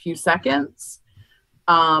every few seconds.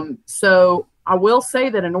 So I will say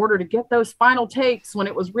that in order to get those final takes when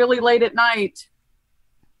it was really late at night,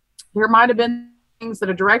 there might have been things that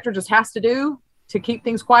a director just has to do to keep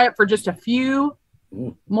things quiet for just a few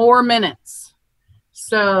more minutes.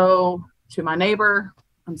 So to my neighbor,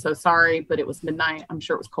 I'm so sorry, but it was midnight. I'm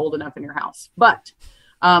sure it was cold enough in your house. But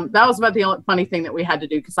that was about the only funny thing that we had to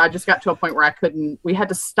do, because I just got to a point where we had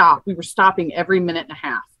to stop. We were stopping every minute and a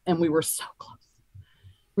half, and we were so close.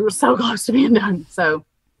 We were so close to being done. So,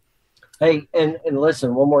 hey, and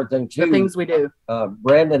listen, one more thing too. The things we do.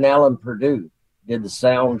 Brandon Allen Purdue did the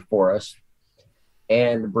sound for us,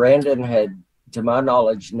 and Brandon had, to my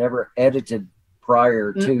knowledge, never edited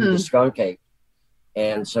prior to the Skunk Ape.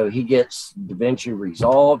 And so he gets DaVinci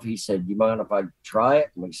Resolve. He said, "You mind if I try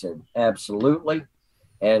it?" And we said, "Absolutely."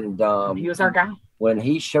 And he was our guy. When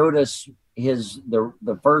he showed us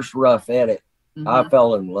the first rough edit, I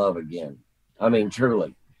fell in love again. I mean,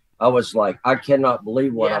 truly. I was like, I cannot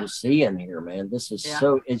believe what I'm seeing here, man. This is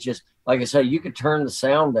it's just, like I say, you could turn the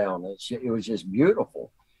sound down. It was just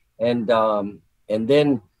beautiful. And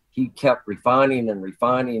then he kept refining,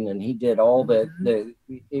 and he did all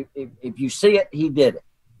if you see it, he did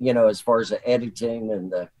it, as far as the editing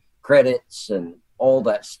and the credits and all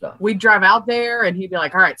that stuff. We'd drive out there and he'd be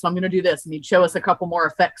like, all right, so I'm going to do this. And he'd show us a couple more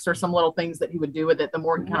effects or some little things that he would do with it the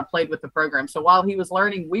more he kind of played with the program. So while he was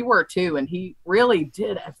learning, we were too. And he really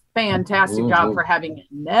did a fantastic job for having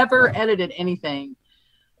never edited anything.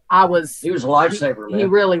 He was a lifesaver, man. He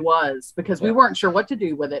really was, because we weren't sure what to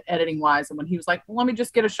do with it editing wise. And when he was like, well, let me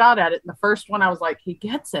just get a shot at it. And the first one, I was like, he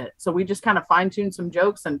gets it. So we just kind of fine tuned some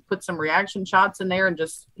jokes and put some reaction shots in there. And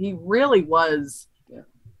he really was.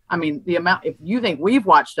 I mean, if you think we've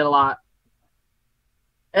watched it a lot,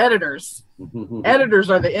 editors are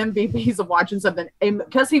the MVPs of watching something,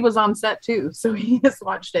 because he was on set too. So he has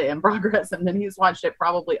watched it in progress, and then he's watched it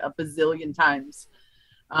probably a bazillion times.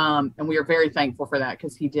 And we are very thankful for that,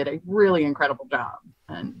 because he did a really incredible job,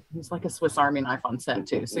 and he's like a Swiss Army knife on set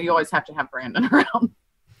too. So you always have to have Brandon around.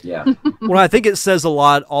 Yeah. Well, I think it says a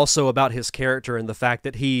lot also about his character, and the fact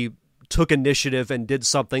that he took initiative and did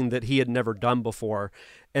something that he had never done before,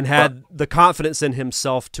 and had the confidence in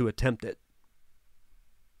himself to attempt it.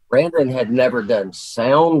 Brandon had never done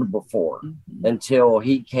sound before until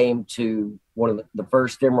he came to one of the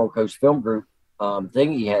first Emerald Coast Film Group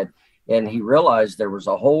thing he had, and he realized there was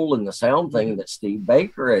a hole in the sound thing that Steve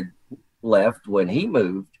Baker had left when he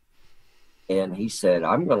moved. And he said,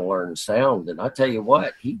 I'm going to learn sound. And I tell you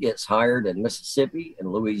what, he gets hired in Mississippi and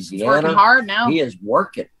Louisiana. He's working hard now. He is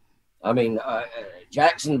working. I mean,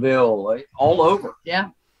 Jacksonville, all over.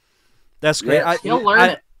 Yeah. That's great. Yeah, he'll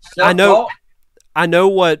learn it. I know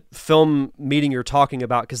what film meeting you're talking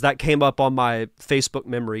about, because that came up on my Facebook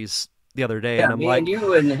memories the other day. Yeah, and I'm me like, and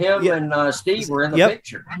you and him and Steve were in the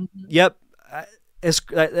picture. Yep.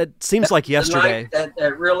 It seems like yesterday.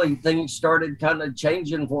 That really things started kind of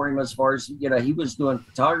changing for him, as far as, he was doing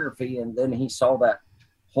photography, and then he saw that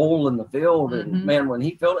hole in the field. And man, when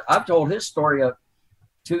he filled it, I've told his story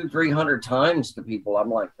 200-300 times to people.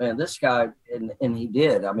 I'm like, man, this guy, and he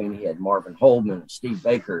did. I mean, he had Marvin Holman and Steve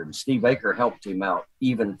Baker, and Steve Baker helped him out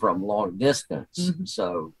even from long distance.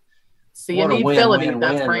 So see, you need Philly.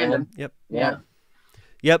 That's Brandon. Yep. Yeah.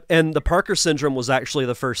 Yep. And the Parker Syndrome was actually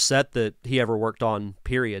the first set that he ever worked on,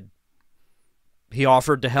 period. He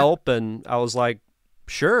offered to help, and I was like,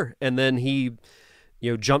 sure. And then he,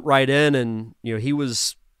 jumped right in, and, he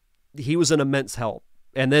was an immense help.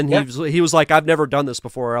 And then he was like, I've never done this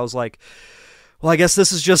before. I was like, well, I guess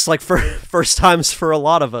this is just like for first times for a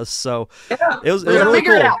lot of us. So it was really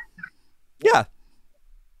cool. Yeah,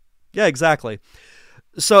 exactly.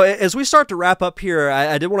 So as we start to wrap up here,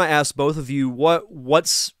 I did want to ask both of you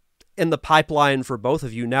what's in the pipeline for both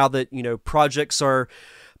of you now that, projects are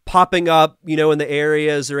popping up, in the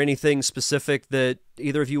area. Is there anything specific that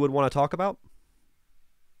either of you would want to talk about?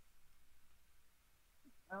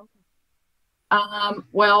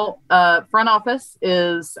 Front Office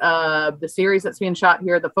is the series that's being shot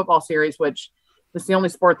here, the football series, which is the only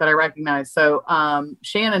sport that I recognize. So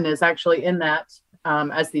Shannon is actually in that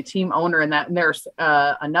as the team owner in that. And there's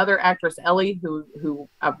another actress, Ellie, who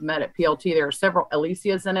I've met at PLT. There are several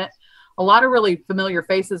Alicias in it. A lot of really familiar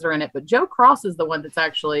faces are in it, but Joe Cross is the one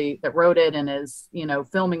that wrote it and is,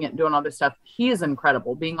 filming it and doing all this stuff. He is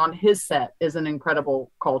incredible. Being on his set is an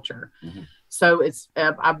incredible culture. Mm-hmm. So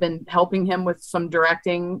I've been helping him with some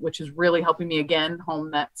directing, which is really helping me again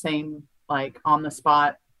hone that same, like, on the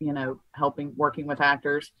spot, working with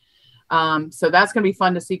actors. So that's going to be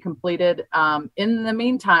fun to see completed. In the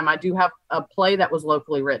meantime, I do have a play that was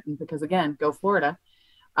locally written because, again, go Florida.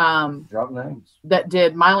 Drop names. That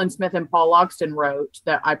did Mylan Smith and Paul Logston wrote,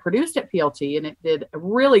 that I produced at PLT, and it did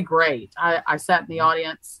really great. I sat in the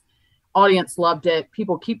audience loved it.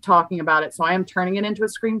 People keep talking about it. So I am turning it into a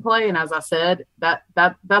screenplay. And as I said,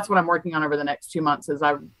 that's what I'm working on over the next 2 months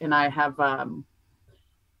I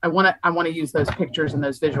want to use those pictures and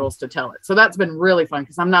those visuals to tell it. So that's been really fun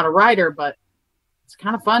because I'm not a writer, but it's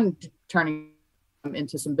kind of fun turning them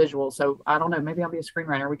into some visuals. So I don't know, maybe I'll be a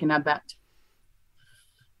screenwriter. We can add that.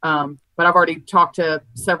 But I've already talked to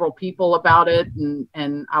several people about it,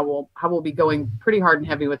 and I will be going pretty hard and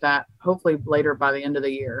heavy with that, hopefully later by the end of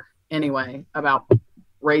the year. Anyway, about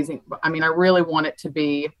raising, I really want it to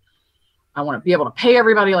be, I want to be able to pay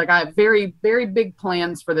everybody. Like, I have very, very big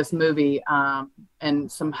plans for this movie, and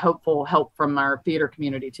some hopeful help from our theater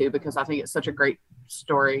community too, because I think it's such a great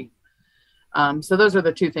story. So those are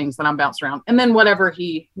the two things that I'm bouncing around. And then whatever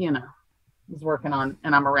he, is working on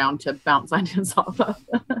and I'm around to bounce ideas off of.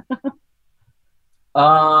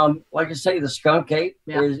 Like I say, the Skunk Ape,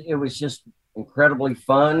 it was just incredibly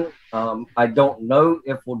fun. I don't know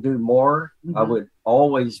if we'll do more. Mm-hmm. I would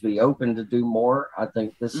always be open to do more. I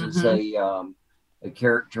think this is a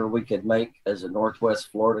character we could make as a Northwest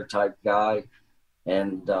Florida type guy,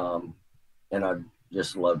 and I'd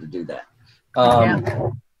just love to do that.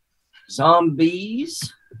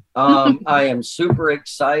 Zombies, I am super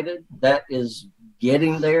excited. That is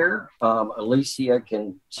getting there. Alicia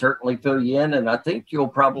can certainly fill you in, and I think you'll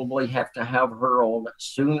probably have to have her on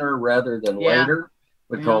sooner rather than later,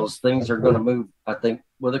 because things are going to move, I think,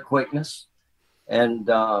 with a quickness, and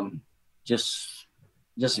just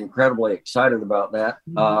incredibly excited about that.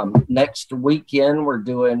 Next weekend we're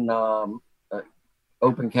doing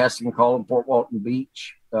open casting call in Fort Walton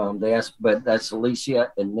Beach. They asked, but that's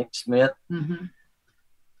Alicia and Nick Smith. Mm-hmm.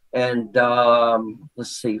 And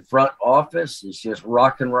let's see, Front Office is just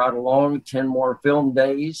rocking right along. 10 more film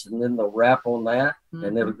days, and then they'll wrap on that,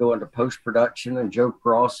 and it'll go into post-production. And Joe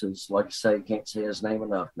Cross is, like I say, can't say his name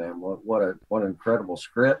enough, man. What an incredible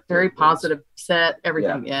script. Very positive set,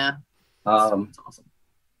 everything. Yeah. It's awesome.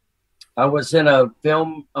 I was in a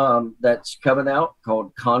film that's coming out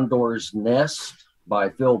called Condor's Nest by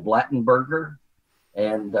Phil Blattenberger,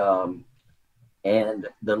 and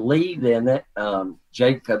the lead in it,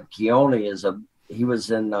 Jacob Keone, he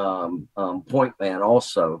was in Point Man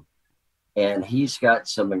also, and he's got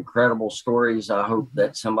some incredible stories. I hope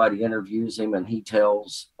that somebody interviews him and he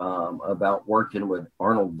tells about working with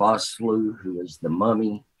Arnold Vosloo, who is the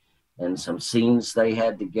Mummy, and some scenes they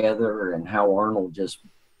had together, and how Arnold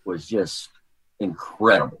was just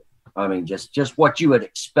incredible. I mean, just what you would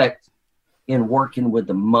expect in working with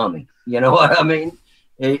the Mummy. You know what I mean?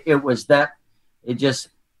 It was that.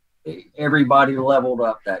 Everybody leveled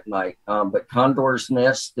up that night. But Condor's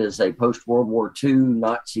Nest is a post-World War II.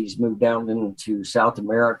 Nazis moved down into South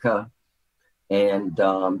America and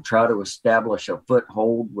try to establish a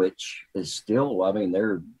foothold, which is still,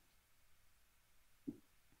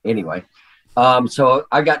 anyway. So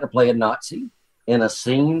I got to play a Nazi in a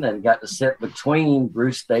scene and got to sit between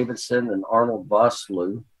Bruce Davidson and Arnold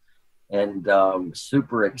Vosloo. And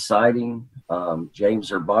super exciting.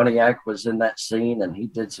 James Urbaniak was in that scene, and he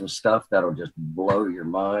did some stuff that'll just blow your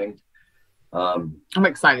mind. I'm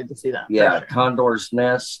excited to see that. Yeah, sure. Condor's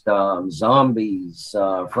Nest, Zombies,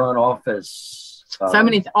 Front Office.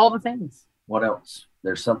 All the things. What else?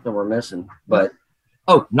 There's something we're missing. But,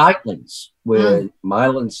 Nightlings with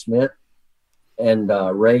Mylan Smith and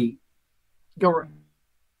Ray. Go Ray.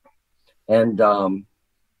 And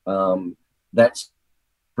that's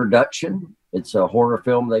production. It's a horror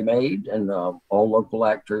film they made, and all local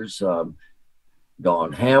actors,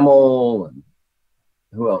 Dawn Hamill, and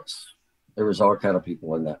who else? There was all kind of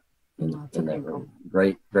people in that in that room.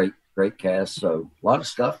 Great cast. So a lot of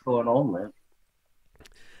stuff going on, man.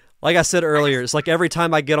 Like I said earlier, it's like every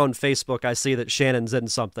time I get on Facebook, I see that Shannon's in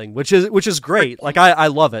something, which is great. Like I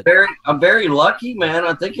love it. I'm very lucky, man.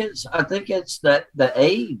 I think it's that the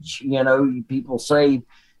age, people say,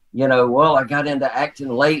 well, I got into acting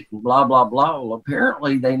late and blah, blah, blah. Well,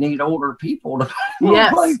 apparently they need older people to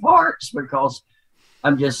play parts, because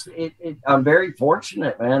I'm just, I'm very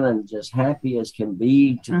fortunate, man, and just happy as can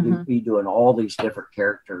be to be doing all these different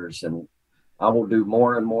characters, and I will do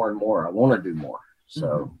more and more and more. I want to do more.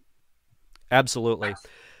 So. Absolutely.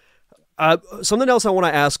 Something else I want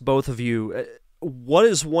to ask both of you. What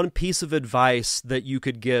is one piece of advice that you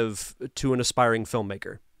could give to an aspiring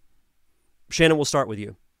filmmaker? Shannon, we'll start with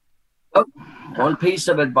you. Oh, one piece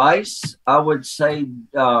of advice, I would say,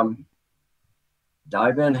 dive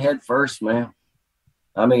in head first, man.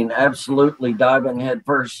 I mean, absolutely dive in head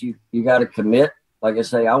first. You got to commit. Like I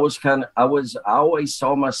say, I always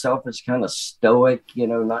saw myself as kind of stoic,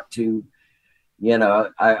 not too,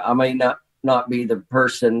 I may not be the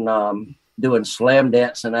person doing slam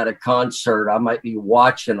dancing at a concert. I might be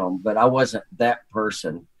watching them, but I wasn't that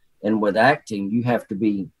person. And with acting, you have to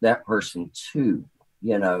be that person too,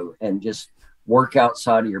 and just work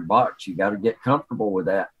outside of your box. You got to get comfortable with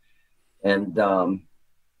that. And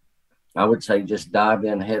I would say just dive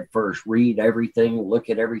in head first, read everything, look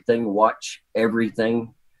at everything, watch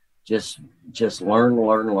everything, just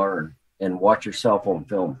learn, and watch yourself on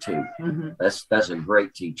film too. That's a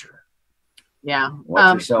great teacher. Yeah.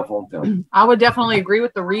 Watch yourself on film. I would definitely agree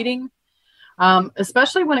with the reading,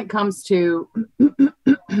 especially when it comes to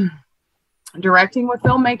directing with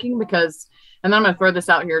filmmaking, because, and then I'm going to throw this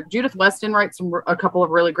out here, Judith Weston writes a couple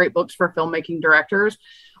of really great books for filmmaking directors,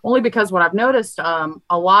 only because what I've noticed a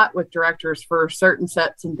lot with directors for certain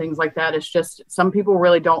sets and things like that is just some people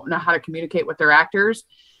really don't know how to communicate with their actors.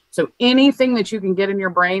 So anything that you can get in your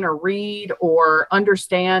brain or read or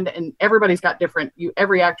understand, and everybody's got different,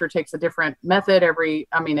 every actor takes a different method. Every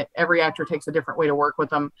actor takes a different way to work with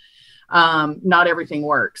them. Not everything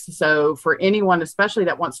works. So for anyone, especially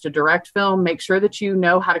that wants to direct film, make sure that you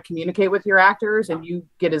know how to communicate with your actors, and you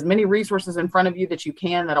get as many resources in front of you that you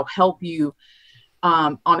can that'll help you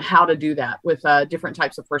on how to do that with different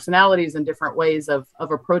types of personalities and different ways of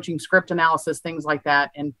approaching script analysis, things like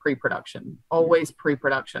that, and pre-production. Always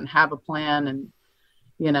pre-production. Have a plan and,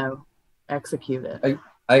 execute it.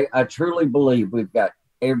 I truly believe we've got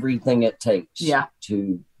everything it takes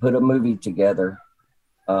to put a movie together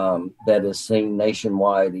that is seen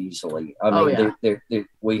nationwide easily. I mean,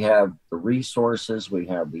 we have the resources, we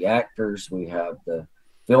have the actors, we have the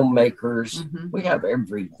filmmakers, we have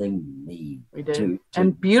everything we need. We do.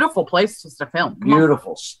 And beautiful places to film.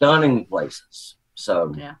 Beautiful, stunning places.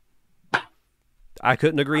 So yeah, I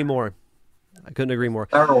couldn't agree more.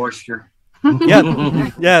 Our oyster.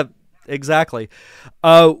 Yeah, exactly.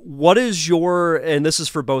 What is your, and this is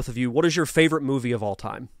for both of you, what is your favorite movie of all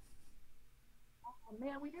time? Oh,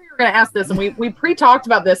 man, we knew you were going to ask this, and we pre-talked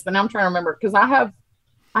about this, but now I'm trying to remember, because I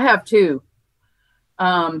have two.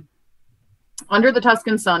 Under the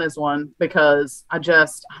Tuscan Sun is one, because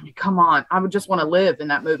come on, I would just want to live in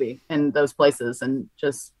that movie, in those places, and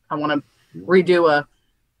I want to redo a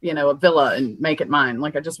villa and make it mine.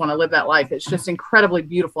 Like, I just want to live that life. It's just incredibly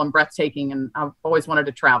beautiful and breathtaking, and I've always wanted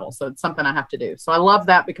to travel, so it's something I have to do. So I love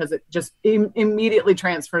that, because it just immediately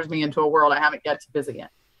transfers me into a world I haven't yet to visit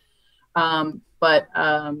yet. But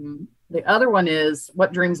the other one is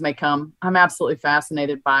What Dreams May Come. I'm absolutely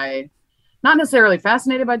fascinated by, not necessarily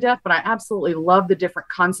fascinated by death, but I absolutely love the different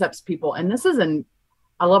concepts people, and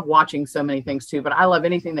I love watching so many things too, but I love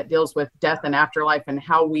anything that deals with death and afterlife, and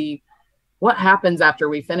what happens after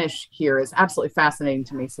we finish here is absolutely fascinating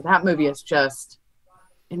to me. So that movie is just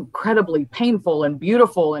incredibly painful and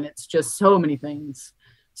beautiful, and it's just so many things.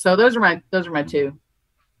 So those are my two.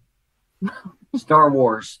 Star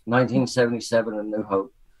Wars, 1977, A New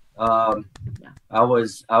Hope. I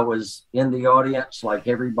was in the audience like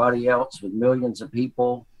everybody else with millions of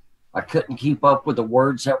people. I couldn't keep up with the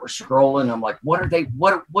words that were scrolling. I'm like,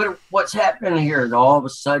 what's happening here? And all of a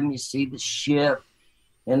sudden you see the ship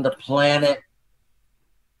and the planet.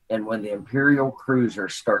 And when the Imperial cruiser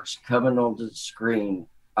starts coming onto the screen,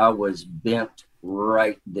 I was bent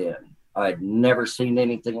right then. I'd never seen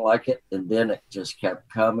anything like it. And then it just kept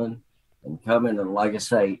coming and coming. And like I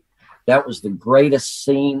say, that was the greatest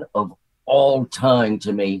scene of all time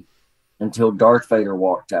to me until Darth Vader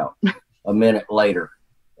walked out a minute later.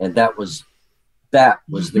 And that was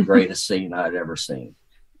the greatest scene I'd ever seen.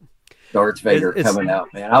 Darth Vader coming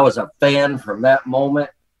out, man. I was a fan from that moment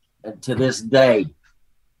and to this day.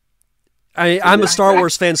 I'm a Star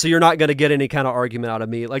Wars fan, so you're not going to get any kind of argument out of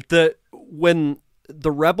me. Like when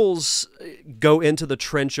the Rebels go into the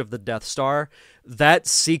trench of the Death Star, that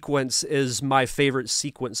sequence is my favorite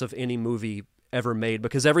sequence of any movie ever made,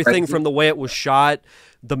 because everything from the way it was shot,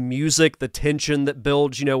 the music, the tension that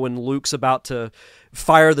builds, when Luke's about to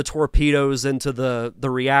fire the torpedoes into the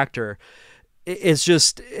reactor, it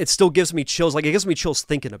still gives me chills. Like, it gives me chills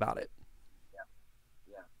thinking about it.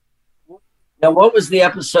 Yeah. Now, what was the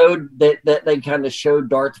episode that they kind of showed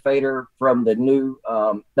Darth Vader from the new,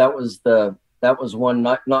 that was one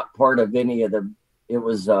not part of any of the, it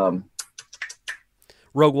was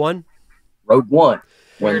Rogue One.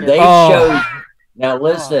 When they showed, now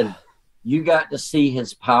listen, you got to see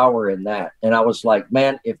his power in that. And I was like,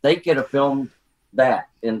 man, if they could have filmed that,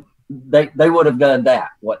 and they would have done that,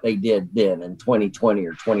 what they did then in 2020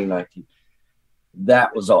 or 2019.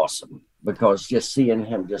 That was awesome, because just seeing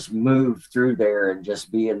him just move through there and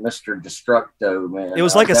just being Mr. Destructo, man. It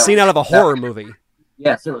was like a scene out of a horror movie.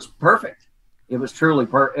 Yes, it was perfect. It was truly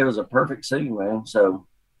it was a perfect scene, man. So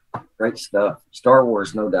great stuff. Star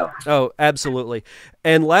Wars, no doubt. Oh, absolutely.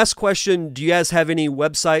 And last question, do you guys have any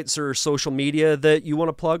websites or social media that you want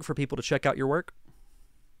to plug for people to check out your work?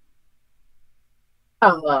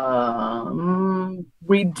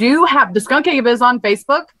 We do have, the Skunk Ape is on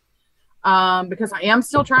Facebook, because I am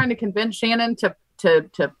still trying to convince Shannon to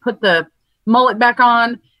put the mullet back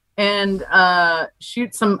on and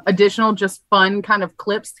shoot some additional just fun kind of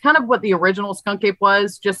clips, kind of what the original Skunk Ape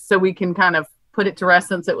was, just so we can kind of put it to rest,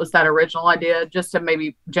 since it was that original idea, just to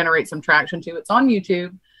maybe generate some traction too. It's on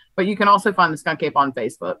YouTube, but you can also find the Skunk Ape on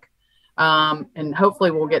Facebook. And hopefully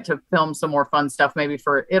we'll get to film some more fun stuff, maybe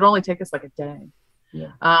it'll only take us like a day.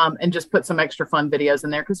 Yeah. And just put some extra fun videos in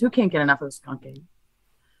there, because who can't get enough of the Skunk Ape?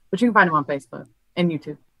 But you can find him on Facebook and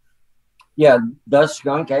YouTube. Yeah, the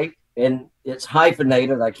Skunk Ape, and it's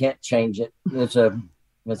hyphenated. I can't change it. It's a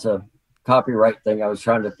copyright thing. I was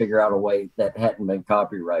trying to figure out a way that hadn't been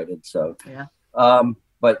copyrighted. So yeah.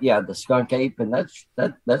 But yeah, the Skunk Ape, and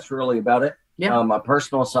that's really about it. Yeah. My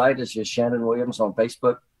personal site is just Shannon Williams on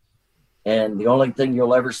Facebook. And the only thing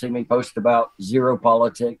you'll ever see me post about, zero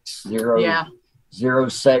politics, zero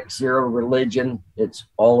sex, zero religion. It's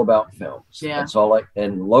all about films. Yeah. That's all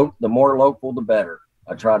the more local, the better.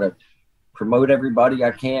 I try to promote everybody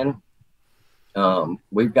I can.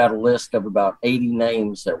 We've got a list of about 80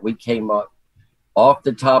 names that we came up off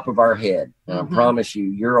the top of our head. And I promise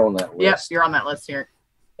you're on that list. Yep, you're on that list here.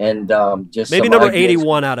 And just maybe number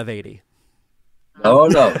 81 out of 80.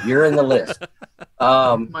 No, you're in the list.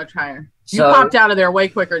 Much higher. You popped out of there way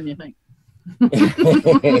quicker than you think.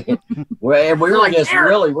 Well, we were like, just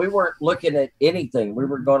we weren't looking at anything. We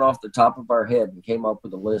were going off the top of our head and came up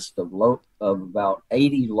with a list of about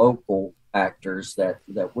 80 local actors that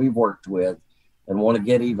we've worked with, and want to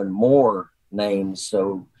get even more names.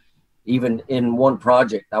 So even in one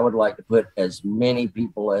project, I would like to put as many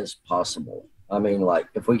people as possible. I mean, like,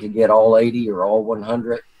 if we could get all 80 or all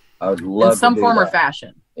 100, I would love in some to do form that. or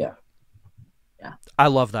fashion. Yeah. I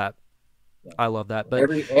love that. I love that. But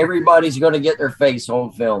everybody's going to get their face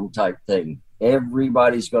on film type thing.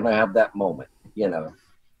 Everybody's going to have that moment.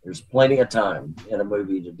 There's plenty of time in a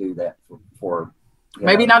movie to do that for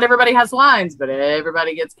maybe not everybody has lines, but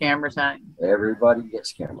everybody gets camera time. Everybody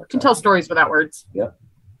gets camera time. You can tell stories without words. Yep.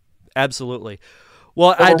 Absolutely.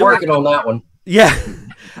 Well, we're working on that one. Yeah.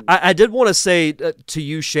 I did want to say to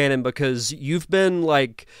you, Shannon, because you've been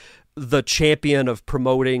like the champion of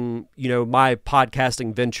promoting, my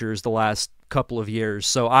podcasting ventures the last couple of years.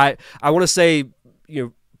 So I want to say,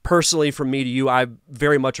 personally from me to you, I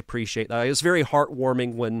very much appreciate that. It's very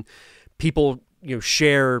heartwarming when people,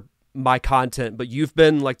 share my content, but you've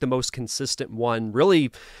been like the most consistent one,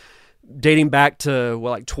 really dating back to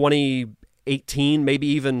 2018, maybe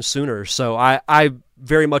even sooner. So I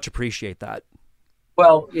very much appreciate that.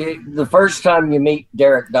 Well, the first time you meet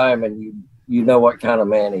Derek Diamond, you know what kind of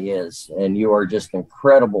man he is, and you are just an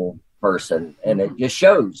incredible person, and it just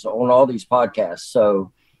shows on all these podcasts.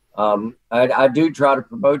 So I do try to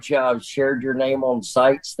promote you. I've shared your name on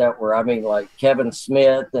sites that were, like Kevin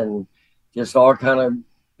Smith and just all kind of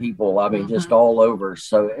people, just all over.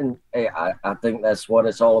 So, and hey, I think that's what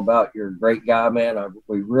it's all about. You're a great guy, man.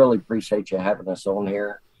 We really appreciate you having us on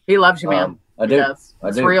here. He loves you, man. I do.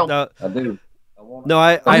 It's real. I do.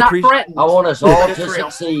 I appreciate. I want us all to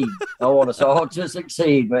succeed. I want us all to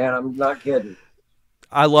succeed, man. I'm not kidding.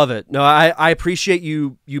 I love it. No, I appreciate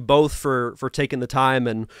you both for taking the time,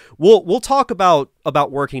 and we'll talk about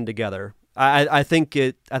working together. I think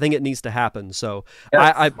it needs to happen. So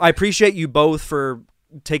yeah. I appreciate you both for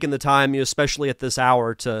taking the time, especially at this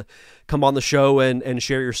hour, to come on the show and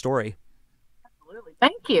share your story. Absolutely.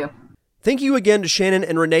 Thank you. Thank you again to Shannon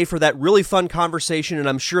and Renee for that really fun conversation, and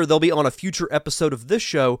I'm sure they'll be on a future episode of this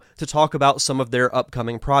show to talk about some of their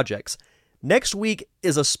upcoming projects. Next week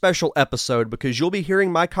is a special episode because you'll be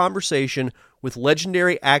hearing my conversation with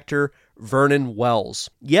legendary actor Vernon Wells.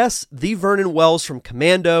 Yes, the Vernon Wells from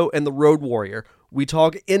Commando and The Road Warrior. We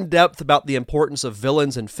talk in depth about the importance of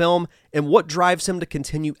villains in film and what drives him to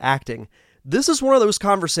continue acting. This is one of those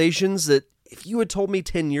conversations that if you had told me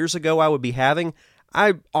 10 years ago I would be having,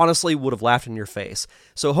 I honestly would have laughed in your face.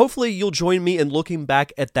 So hopefully you'll join me in looking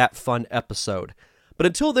back at that fun episode. But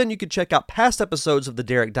until then, you can check out past episodes of the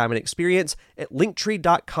Derek Diamond Experience at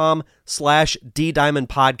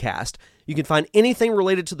linktree.com/DDiamondPodcast. You can find anything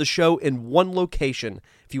related to the show in one location.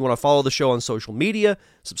 If you want to follow the show on social media,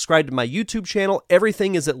 subscribe to my YouTube channel,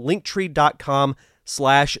 everything is at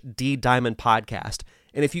linktree.com/DDiamondPodcast.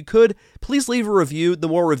 And if you could, please leave a review. The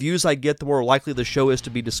more reviews I get, the more likely the show is to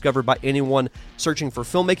be discovered by anyone searching for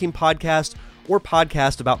filmmaking podcasts or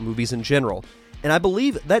podcasts about movies in general. And I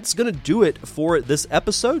believe that's going to do it for this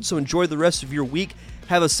episode, so enjoy the rest of your week.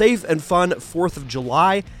 Have a safe and fun 4th of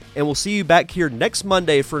July, and we'll see you back here next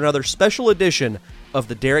Monday for another special edition of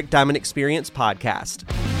the Derek Diamond Experience podcast.